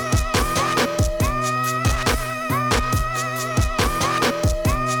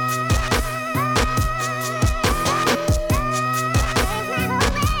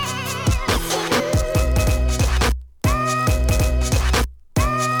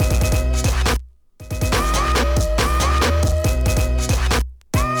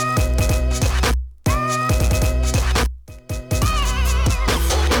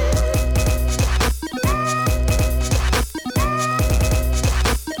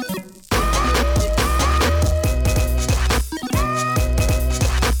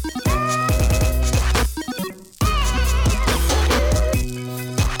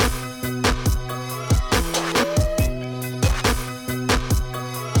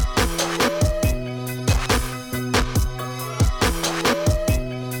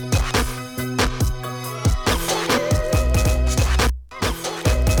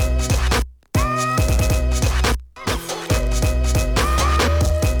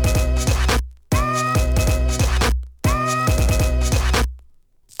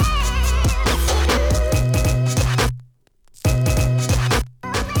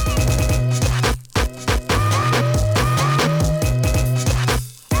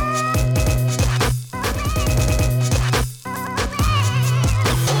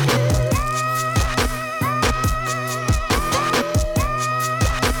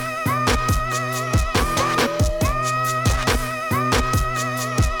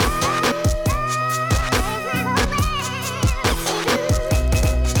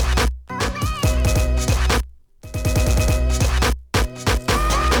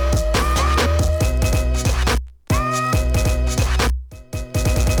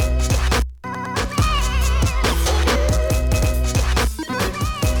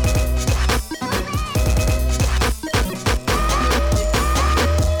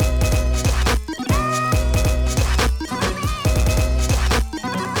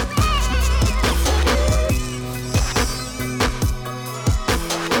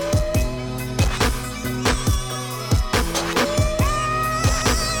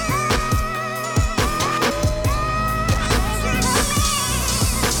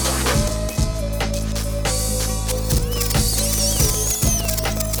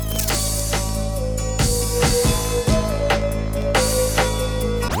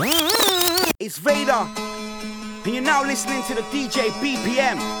 It's Vader, and you're now listening to the DJ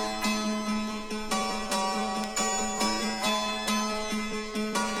BPM.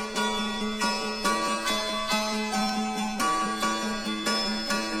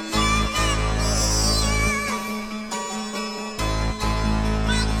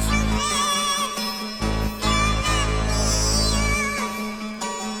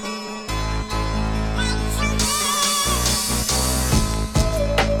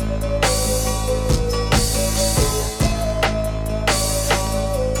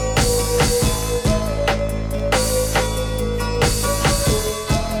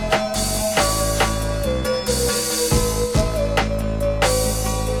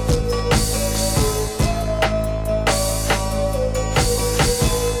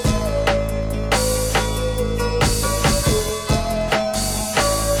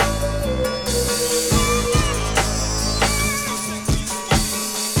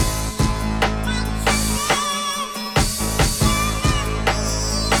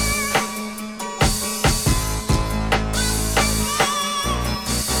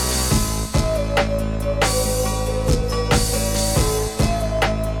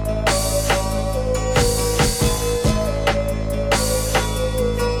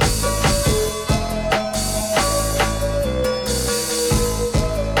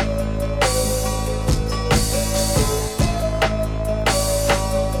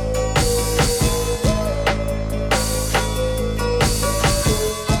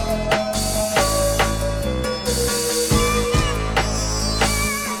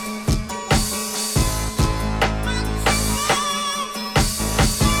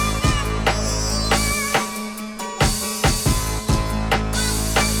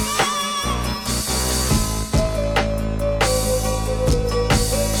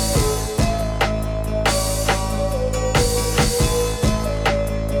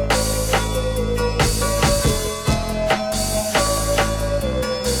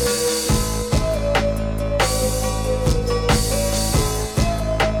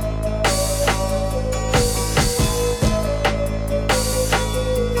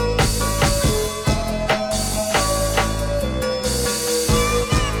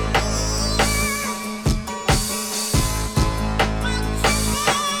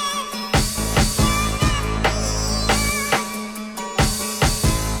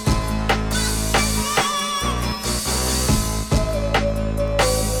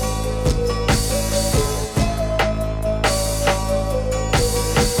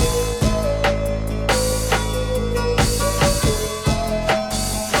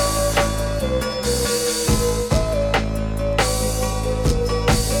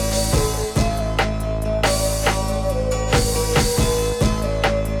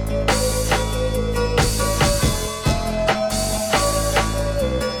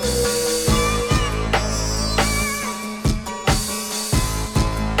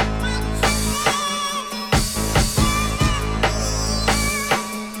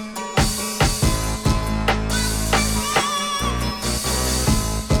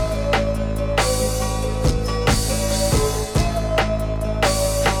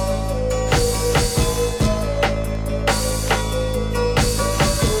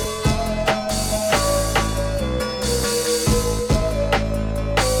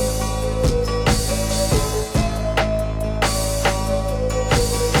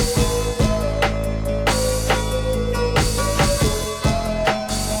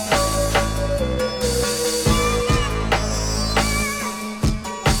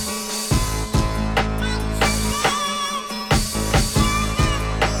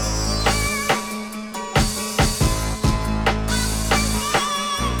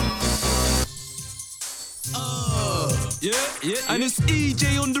 And it's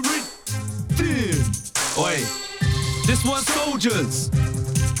EJ on the rhythm. Oi, this one's soldiers.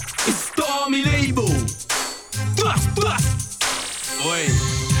 It's the army label. Bust. Oi.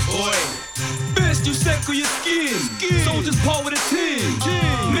 Best you settle your skin. Soldiers part with a team.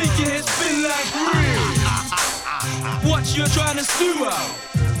 Make your head spin like real. Watch you're trying to stew out.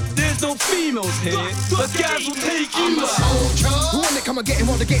 There's no females here, but guys will take you out. Soldier. When they come and getting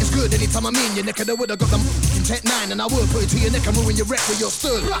while the getting's good, anytime I'm in your neck of the wood, I got them in Tech 9, and I will put it to your neck and ruin your wreck where you're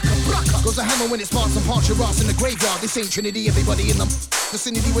stood. Goes a hammer when it sparks and parts your ass in the graveyard. This ain't Trinity, everybody in the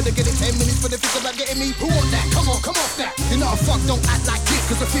vicinity where they get it 10 minutes for the fix about getting me. Who want that? Come on, come off that. You know fuck, don't act like this,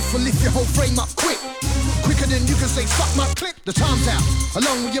 cause the fifth will lift your whole frame up quick. Quicker than you can say suck my click. The time's out,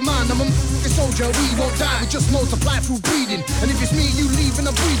 along with your mind, I'm a soldier, we won't die, we just multiply through breeding. And if it's me, you leaving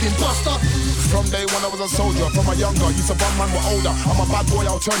a breathing, buster. From day one I was a soldier, from a younger, used to bun man were older. I'm a bad boy,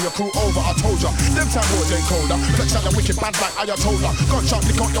 I'll turn your crew over, I told ya. Them time wars ain't colder, flex like the wicked bad like Ayatollah. Gunshot,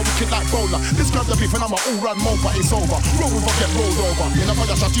 lick out your wicked like bowler. Describe the beef and I'm a all-run mope, but it's over. Roll with I get rolled over, in a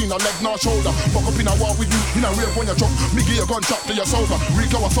fire shot, in a leg, no shoulder. Fuck up in a war with you, in a real when you drop. Me give you a gunshot till you're sober.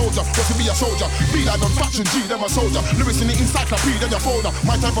 Rico a soldier, what's to be a soldier? Be like on faction G, them a soldier. Lyrics in the encyclopedia, your folder.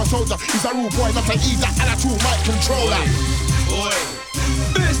 My type of soldier is a rude boy, not a E, that attitude might controller. Oi.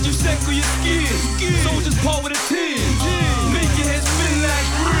 Best you settle your skin. Soldiers part with a team. Make your head spin like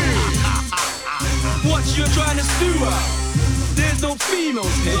real. Watch you're trying to stew out. There's no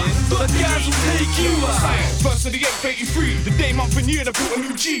females here, but guys will take you out. First of the 8th, 83, the day, month and year that brought a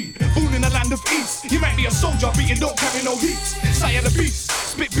new G. Born in the land of East, you might be a soldier, but you don't carry no heat. Sire the beast,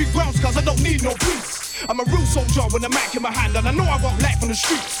 spit big rounds cause I don't need no peace. I'm a real soldier with a mic in my hand, and I know I won't life on the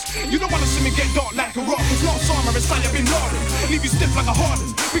streets. You don't wanna see me get dark like a rock. It's not Osama, it's Saya Bin Laden. Leave you stiff like a harden.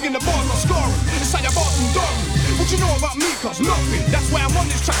 Big in the bars, I'm scarring. It's Saya Barton Darwin. What you know about me, cause nothing. That's why I'm on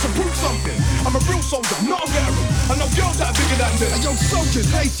this track to prove something. I'm a real soldier, not a veteran. I know girls that are bigger than this. Hey, yo, soldiers,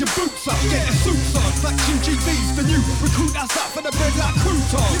 lace your boots up, get your suits on. Faction GB's the new recruit that's up for the bread like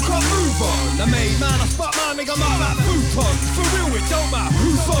crouton. You can't move on. The made man, I spot mine, nigga, I'm like futon. For real, it don't matter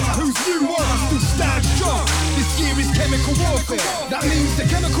who's on, who's new on. I still stand strong. This year is chemical warfare. That means the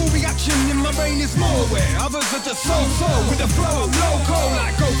chemical reaction in my brain is more aware. Others are just so with the flow of loco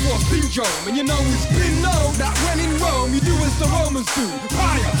like go for a syndrome. And you know it's been known that when in Rome you do as the Romans do.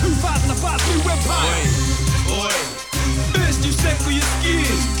 Prior 2005 new empire. Oi. Best you settle your skin.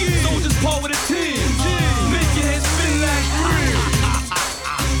 Soldiers part with a team. Make your head spin like real.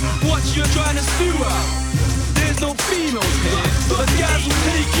 Watch you're trying to stew out. There's no females here, but guys will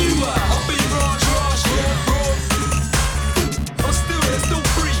take you out. I'll be rush, I'm still here, still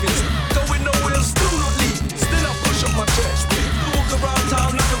breathing. Going nowhere, I'm still not leaving. Still I push up my chest. Walk around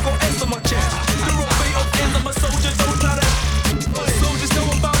town like I've got ends on my chest. The wrong way of ends, I'm a soldier, don't try to. Soldiers know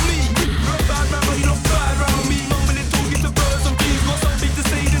about me. You're a bad man, but you don't fly around me. Mumbling and talking to birds and bees. Got something to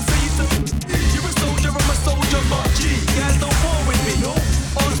say, then say it to me. You're a soldier, I'm a soldier, but gee, guys don't war with me. No,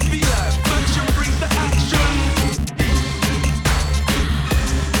 honest be like, action brings the action.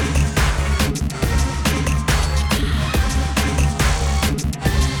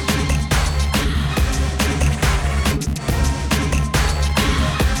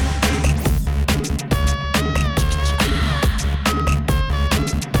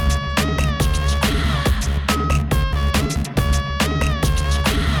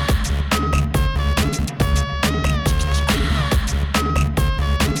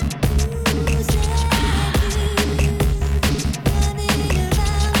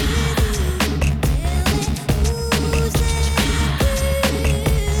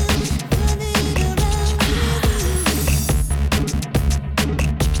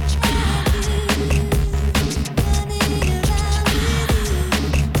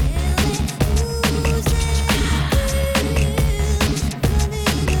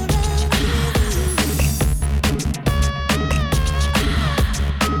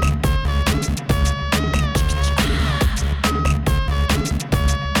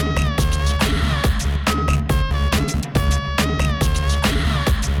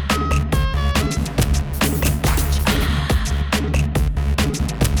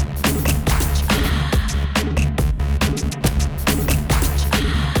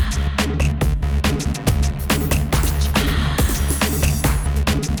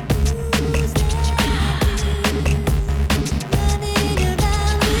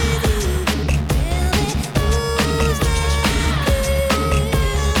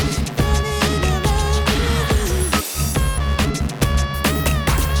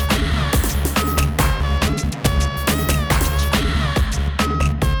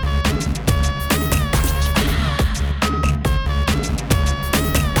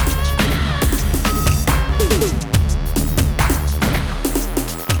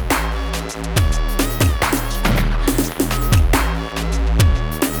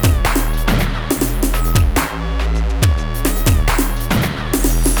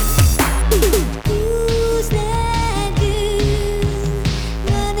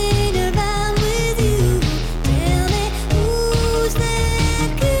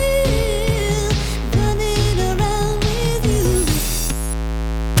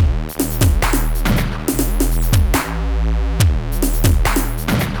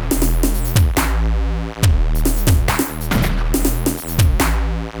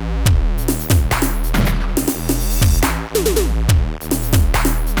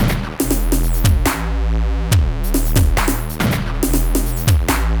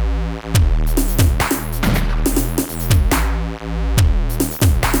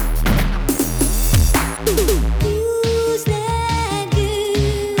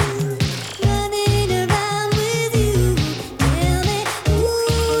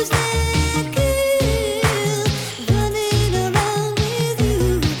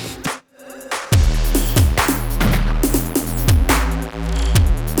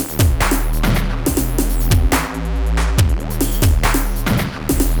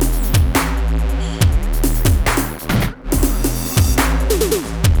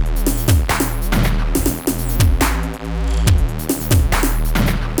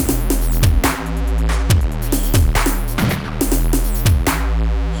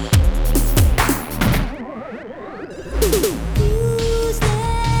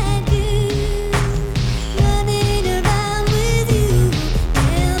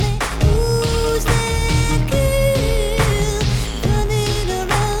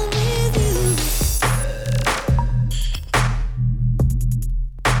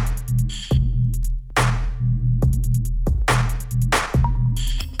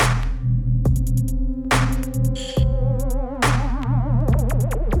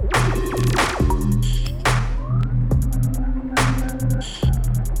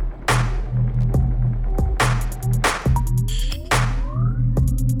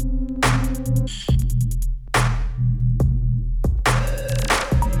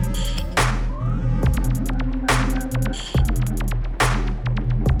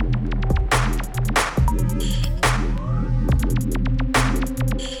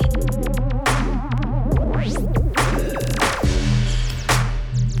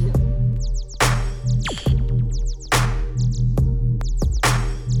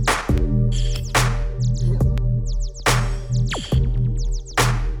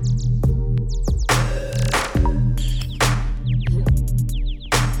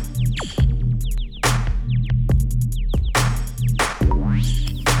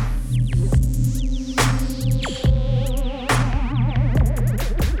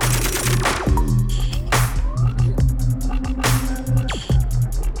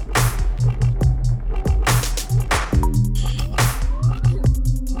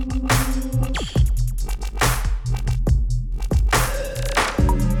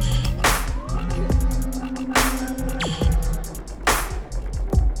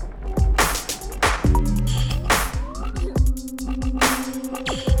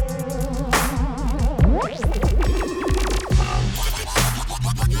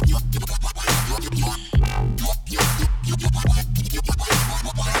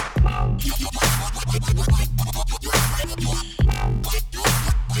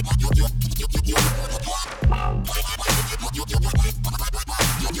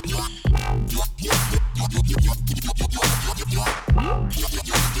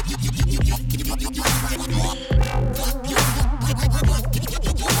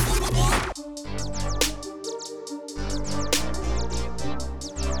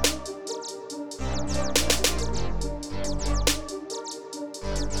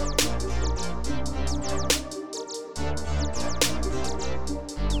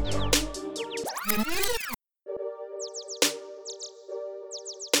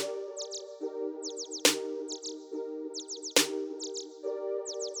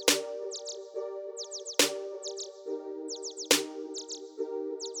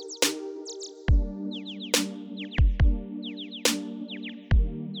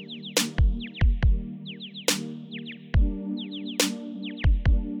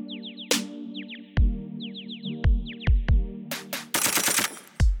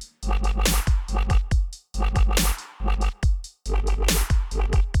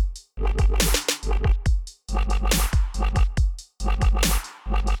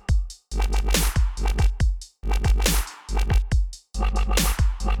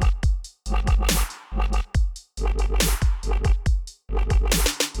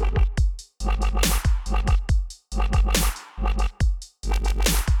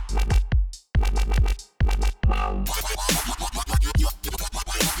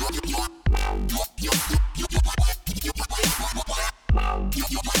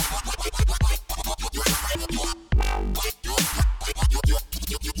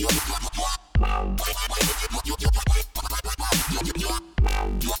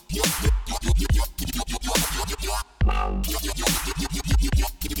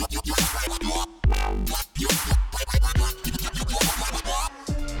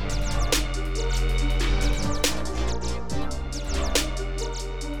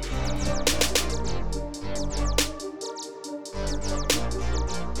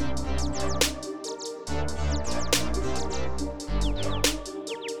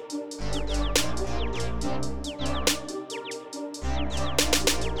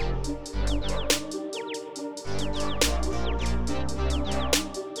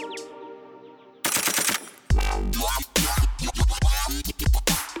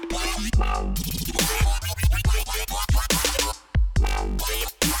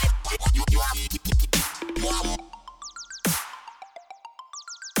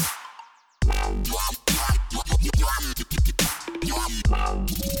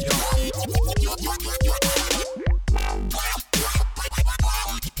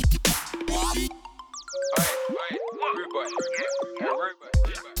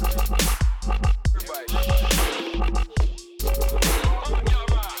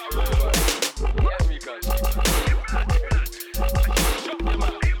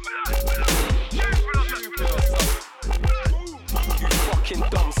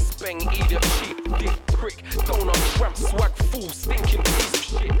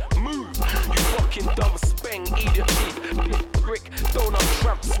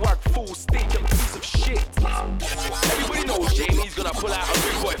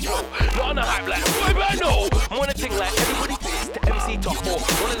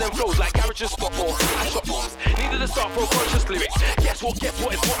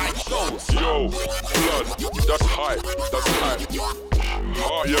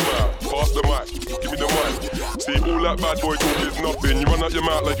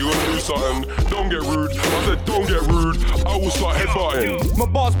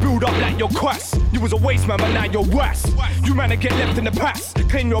 Get left in the past.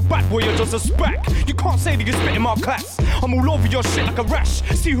 Claim you're a bad boy, you're just a spec. You can't say that you're spitting my class. I'm all over your shit like a rash.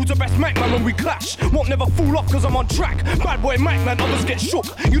 See who's the best Mac man when we clash. Won't never fall off cause I'm on track. Bad boy Mac man, others get shook.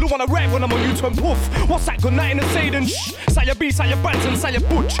 You don't wanna rap when I'm on U-turn poof. What's that? Good night in the Satan. Shh. Say your B, say your Banton, say your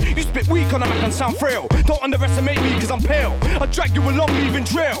Butch. You spit weak on a Mac and sound frail. Don't underestimate me cause I'm pale. I drag you along leaving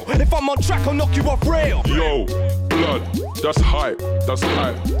trail. If I'm on track I'll knock you off rail. Yo, blood, that's hype, that's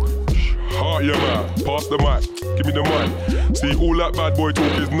hype. Heart your mouth, pass the mic, give me the mic. See, all that bad boy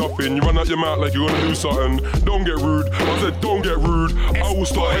talk is nothing. You run out your mouth like you're gonna do something. Don't get rude, I said don't get rude. I will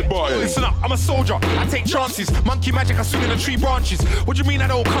start headbutting. Listen up, I'm a soldier, I take chances. Monkey magic, I swing in the tree branches. What do you mean I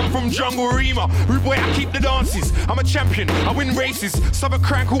don't come from jungle Rima? Rude boy, I keep the dances. I'm a champion, I win races. Southern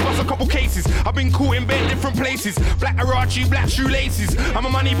crank, who bust a couple cases. I've been caught in bed different places. Black Arachi, black shoelaces. I'm a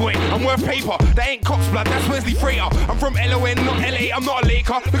money boy, I'm worth paper. That ain't Cox blood, that's Wesley Freighter. I'm from LON, not LA, I'm not a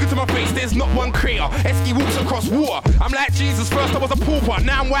Laker. Look into my face, there's there's not one crater. Esky walks across water. I'm like Jesus, first I was a pauper.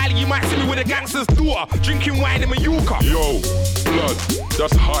 Now I'm Wiley, you might see me with a gangster's daughter. Drinking wine in Mallorca. Yo, blood,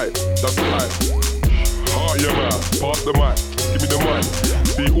 that's hype, that's hype. Heart your mouth, pass the mic, give me the mic.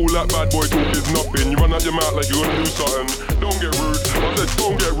 See, all that bad boy talk is nothing. You run out your mouth like you're gonna do something. Don't get rude, I said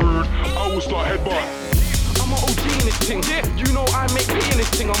don't get rude. I will start headbutt. I'm an OG in this thing, yeah. You know I make P in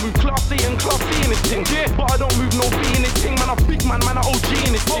this thing. I move class A and class C in this thing, yeah. But I don't move no B in this thing, man. I'm big man, I OG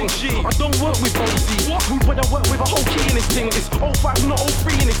in this thing. I don't work with OC, but I work with a whole key in this thing. It's 05, not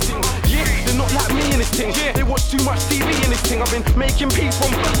 03 in this thing, yeah. They're not like me in this thing, yeah. They watch too much TV in this thing. I've been making peace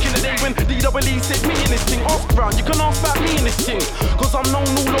from back in the day when DWE said me in this thing. Ask around, you can ask about me in this thing. Cause I'm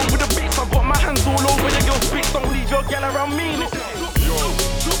known all over the beats. I've got my hands all over the girl's beats. Don't leave your gal around me in this thing. Yo,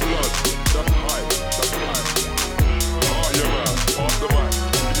 blood, that's hype, that's hype. Your mouth, pass the mic,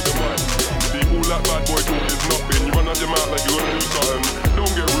 give me the mic. See, all that bad boy talk is nothing. You run out your mouth like you're gonna do something.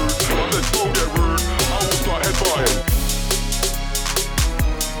 Don't get rude, I said don't get rude. I will start headbutting.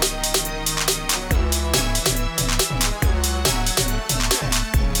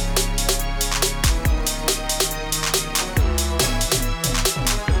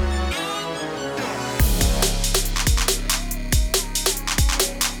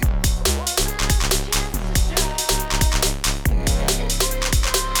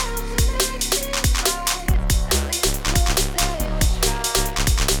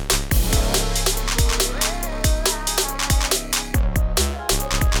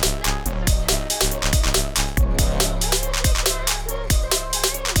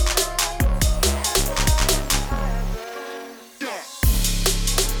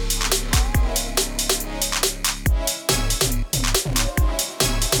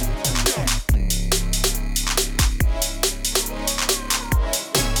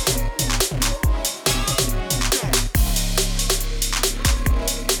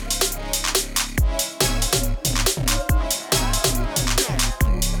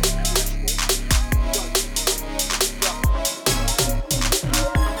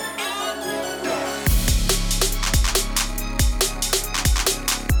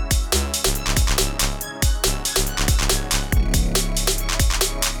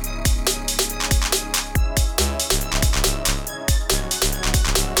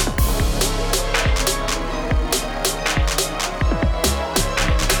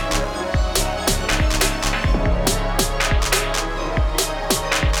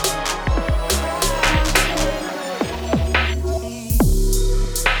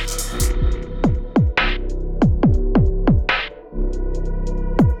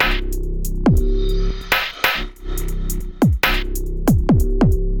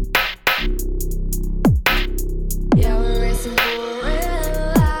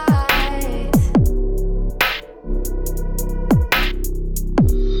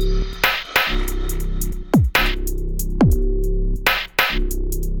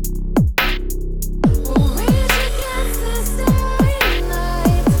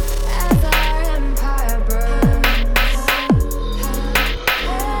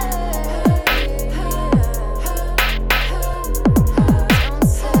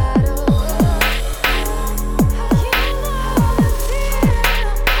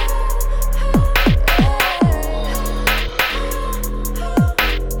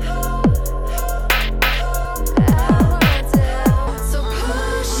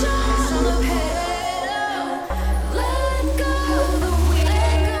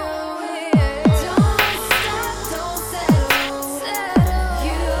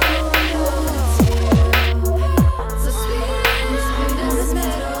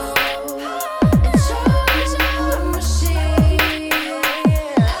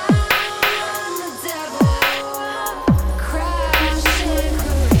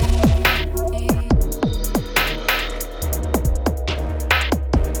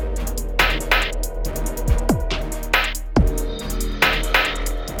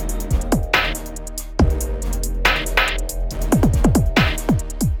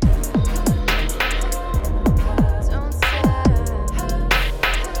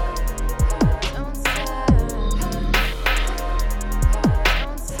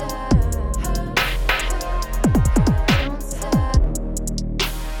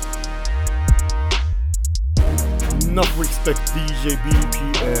 enough respect DJ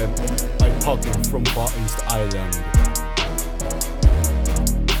BPM. I talking from Far East Island.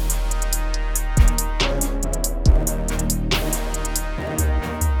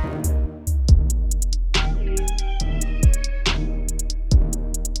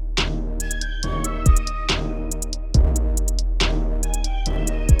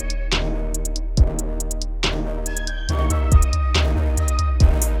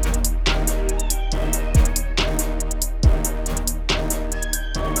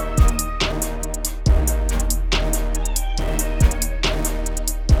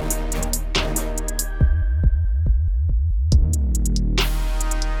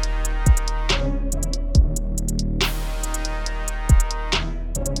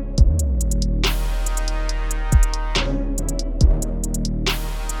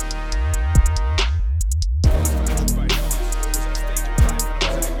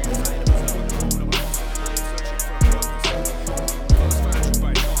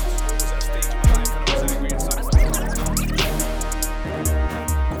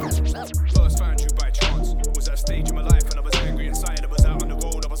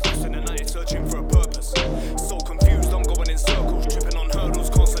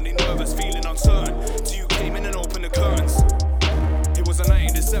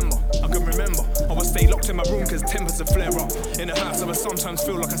 like as tempers would flare up. In a house I would sometimes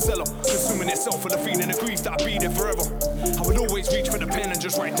feel like a cellar, consuming itself for the feeling of grief that I'd be there forever. I would always reach for the pen and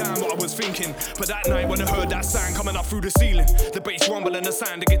just write down what I was thinking. But that night when I heard that sound coming up through the ceiling, the bass rumbling, the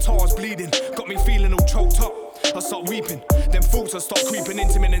sound, the guitar's bleeding, got me feeling all choked up. I start weeping, then thoughts would start creeping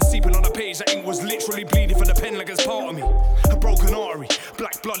into me and seeping on a page. That ink was literally bleeding for the pen like it's part of me. A broken artery,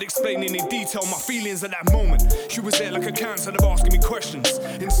 black blood explaining in detail my feelings at that moment. She was there like a cancer of asking me questions,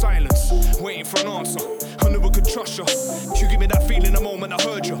 in silence, waiting for an answer. I knew I could trust you. You give me that feeling the moment I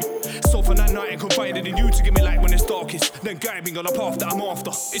heard you. So for that night I confided in you to give me light when it's darkest, then guide me on the path that I'm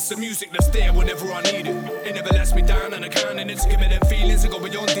after. It's the music that's there whenever I need it. It never lets me down and I can't, and it's giving me them feelings that go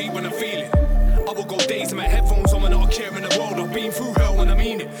beyond deep when I feel it. I will go days in my headphones on when I don't care in the world. I've been through hell when I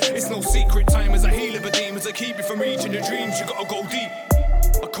mean it. It's no secret, time as a healer, but demons that keep you from reaching your dreams. You gotta go deep.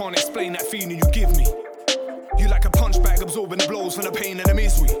 I can't explain that feeling you give me. You like a punch bag absorbing the blows from the pain and the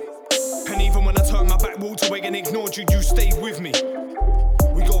misery. And even when I turned my back, walked away and ignored you, you stayed with me.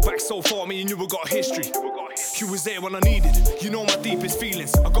 We go back so far, me and you have got history. You was there when I needed. You know my deepest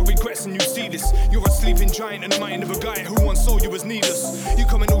feelings. I got regrets and you see this. You're a sleeping giant in the mind of a guy who once saw you as needless. You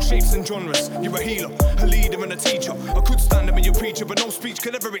come in all shapes and genres. You're a healer, a leader and a teacher. I could stand up in your preacher, but no speech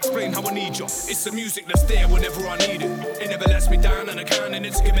could ever explain how I need you. It's the music that's there whenever I need it. It never lets me down and I can't, and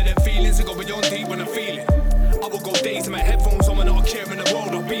it's giving me them feelings that go beyond deep when I feel it. I will go days in my headphones on when I don't care in the world.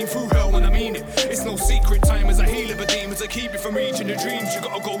 I've been through hell when I mean it. It's no secret, time as a healer, but demons that keep you from reaching your dreams. You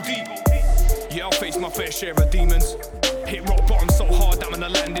gotta go deep. Yeah, I'll face my fair share of demons. Hit rock bottom so hard that when I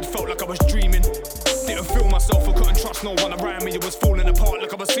landed felt like I was dreaming. Didn't feel myself, I couldn't trust no one around me. It was falling apart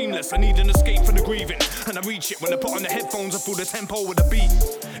like I was seamless. I need an escape from the grieving, and I reach it when I put on the headphones. I feel the tempo with the beat.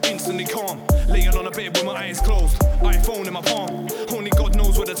 Instantly calm, laying on a bed with my eyes closed, iPhone in my palm. Only God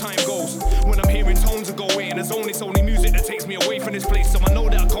knows where the time goes. When I'm hearing tones that go away, and it's only music that takes me away from this place. So I know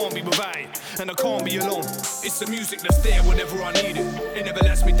that I can't be without it, and I can't be alone. It's the music that's there whenever I need it. It never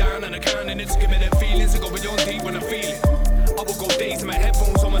lets me down and I can't, and it's giving me them feelings that go beyond deep when I feel it. I will go days in my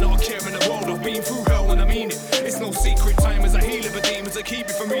headphones on when I don't care in the world. I've been through hell when I mean it. It's no secret, time as a healer, but demons that keep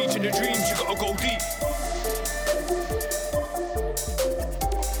you from reaching your dreams. You gotta go deep.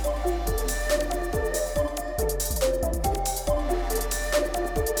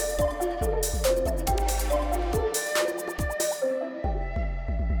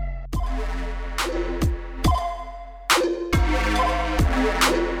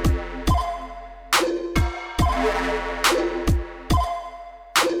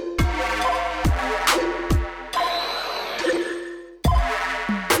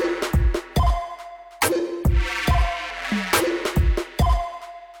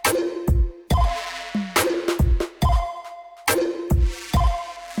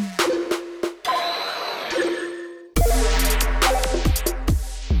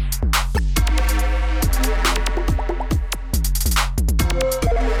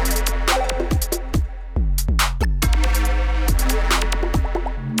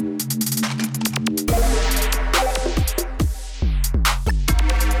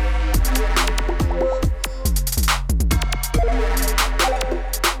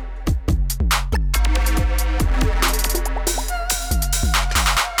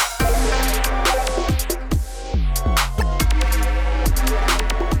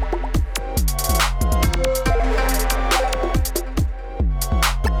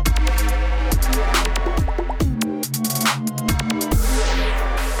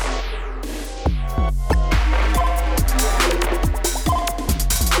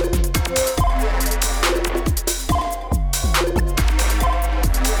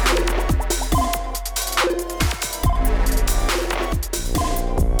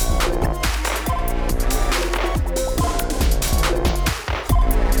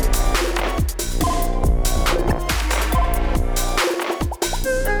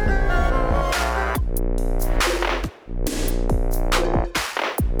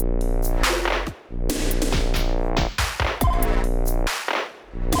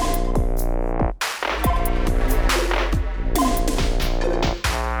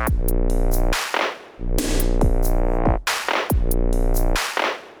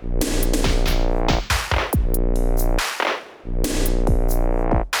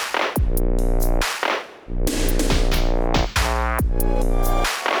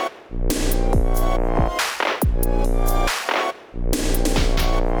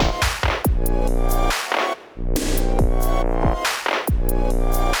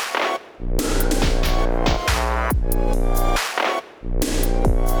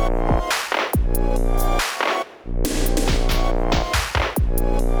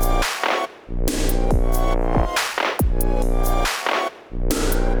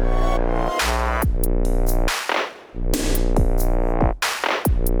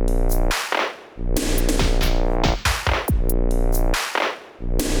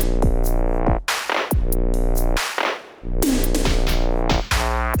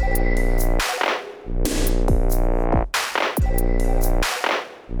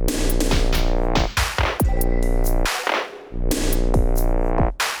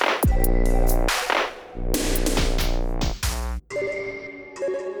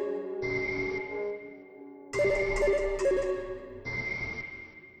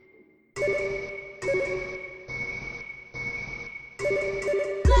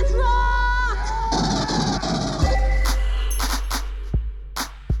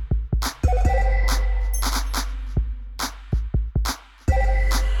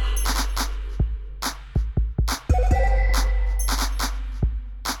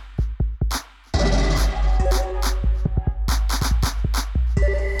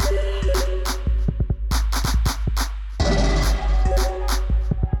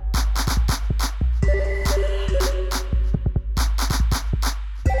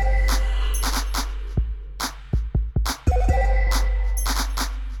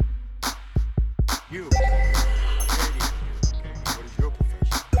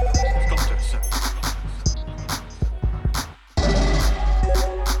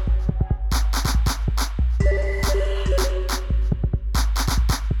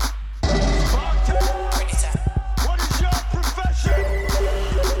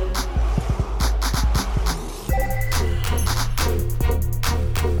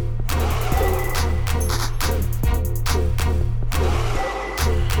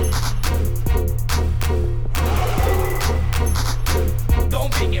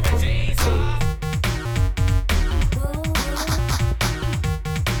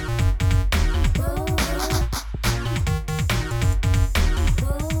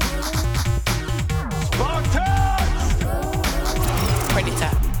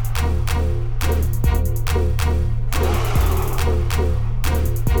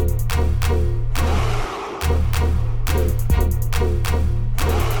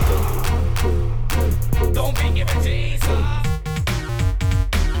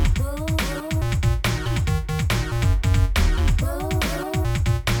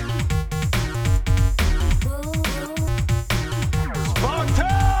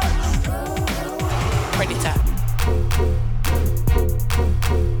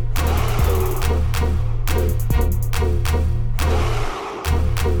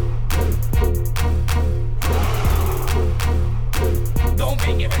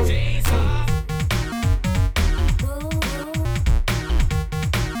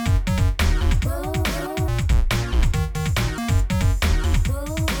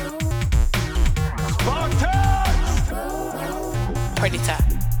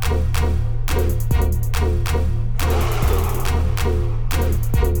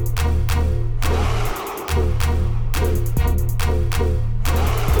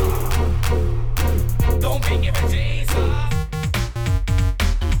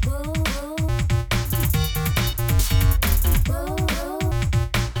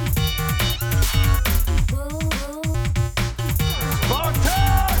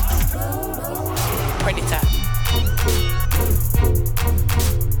 Predator.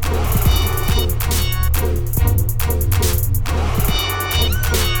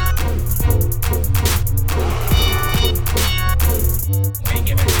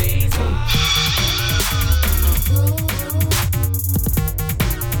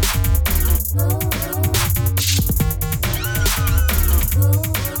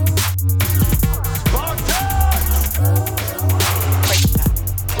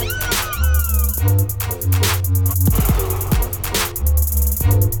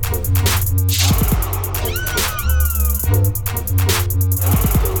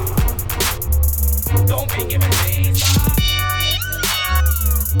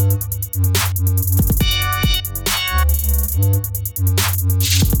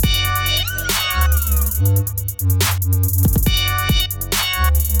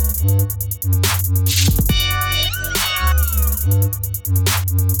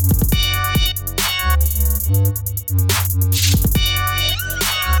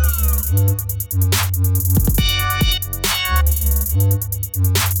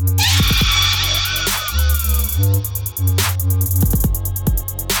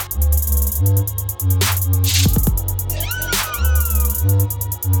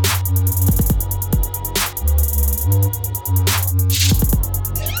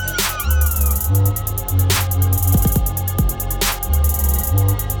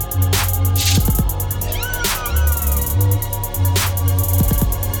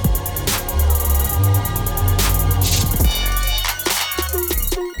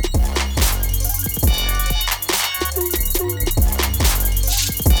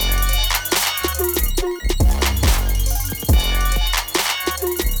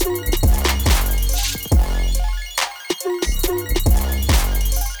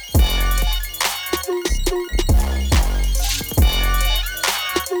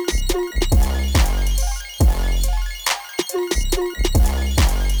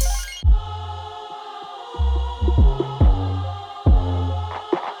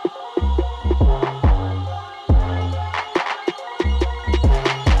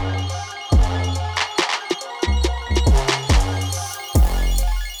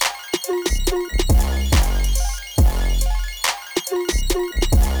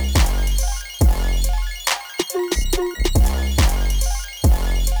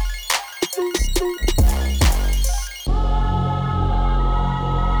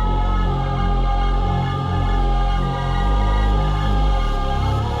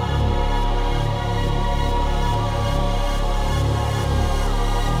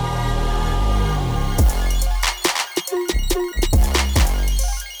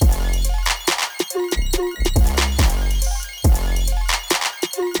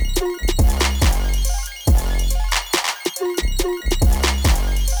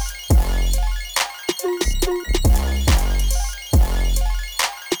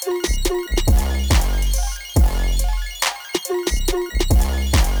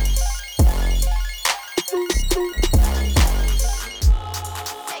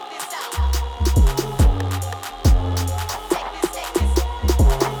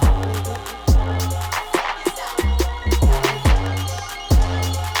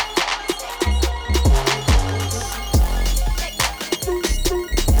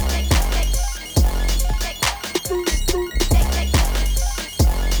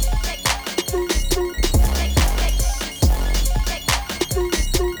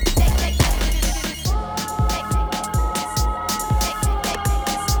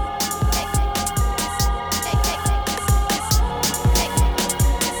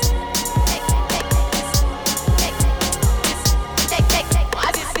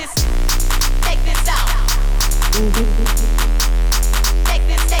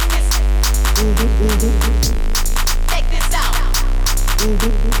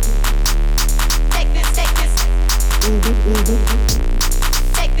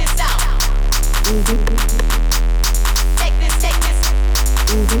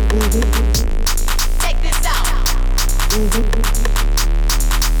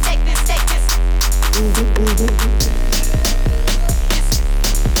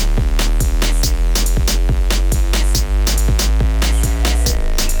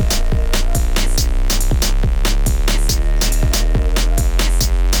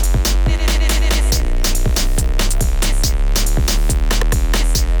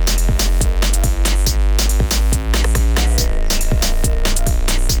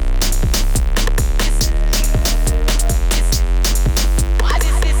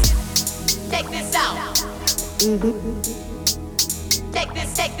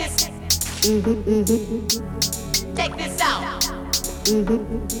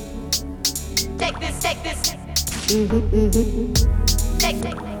 take this, take this. Take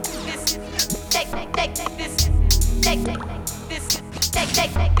this, take this, take this, take this,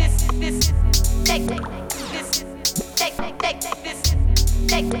 take this,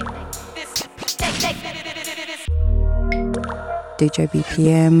 take this, DJ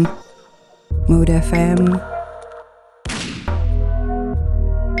BPM, Mood FM.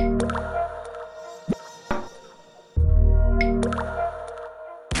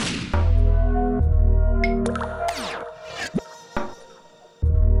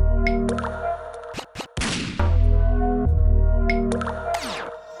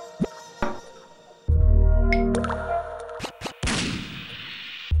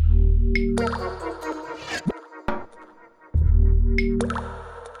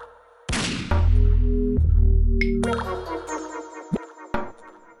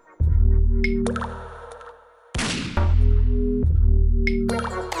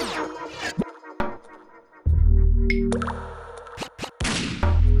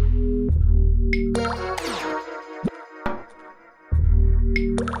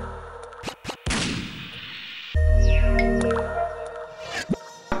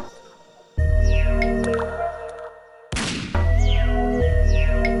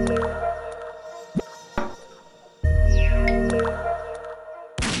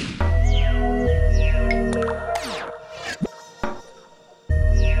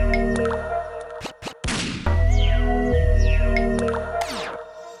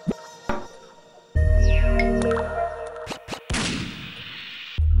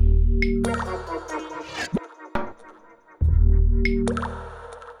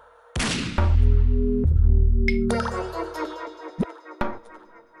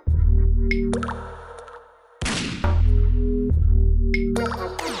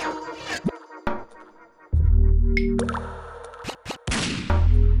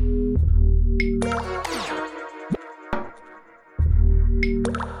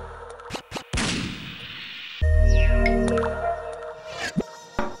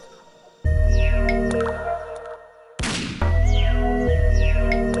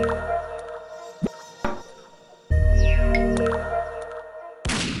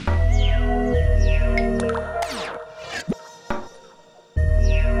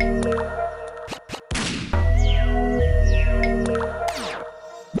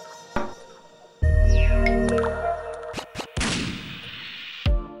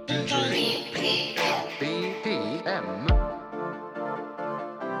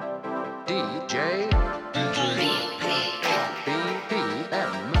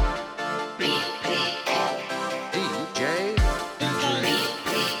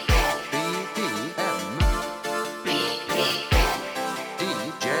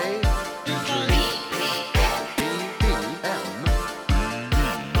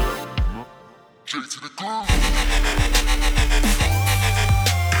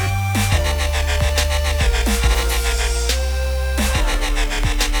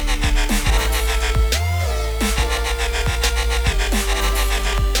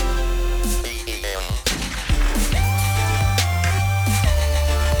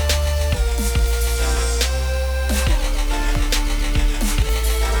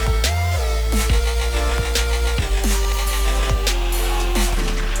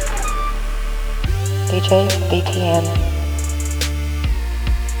 DJ BPM.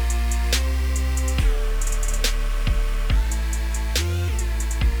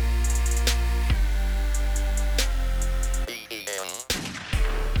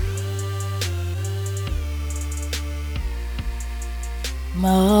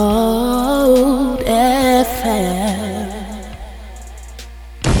 More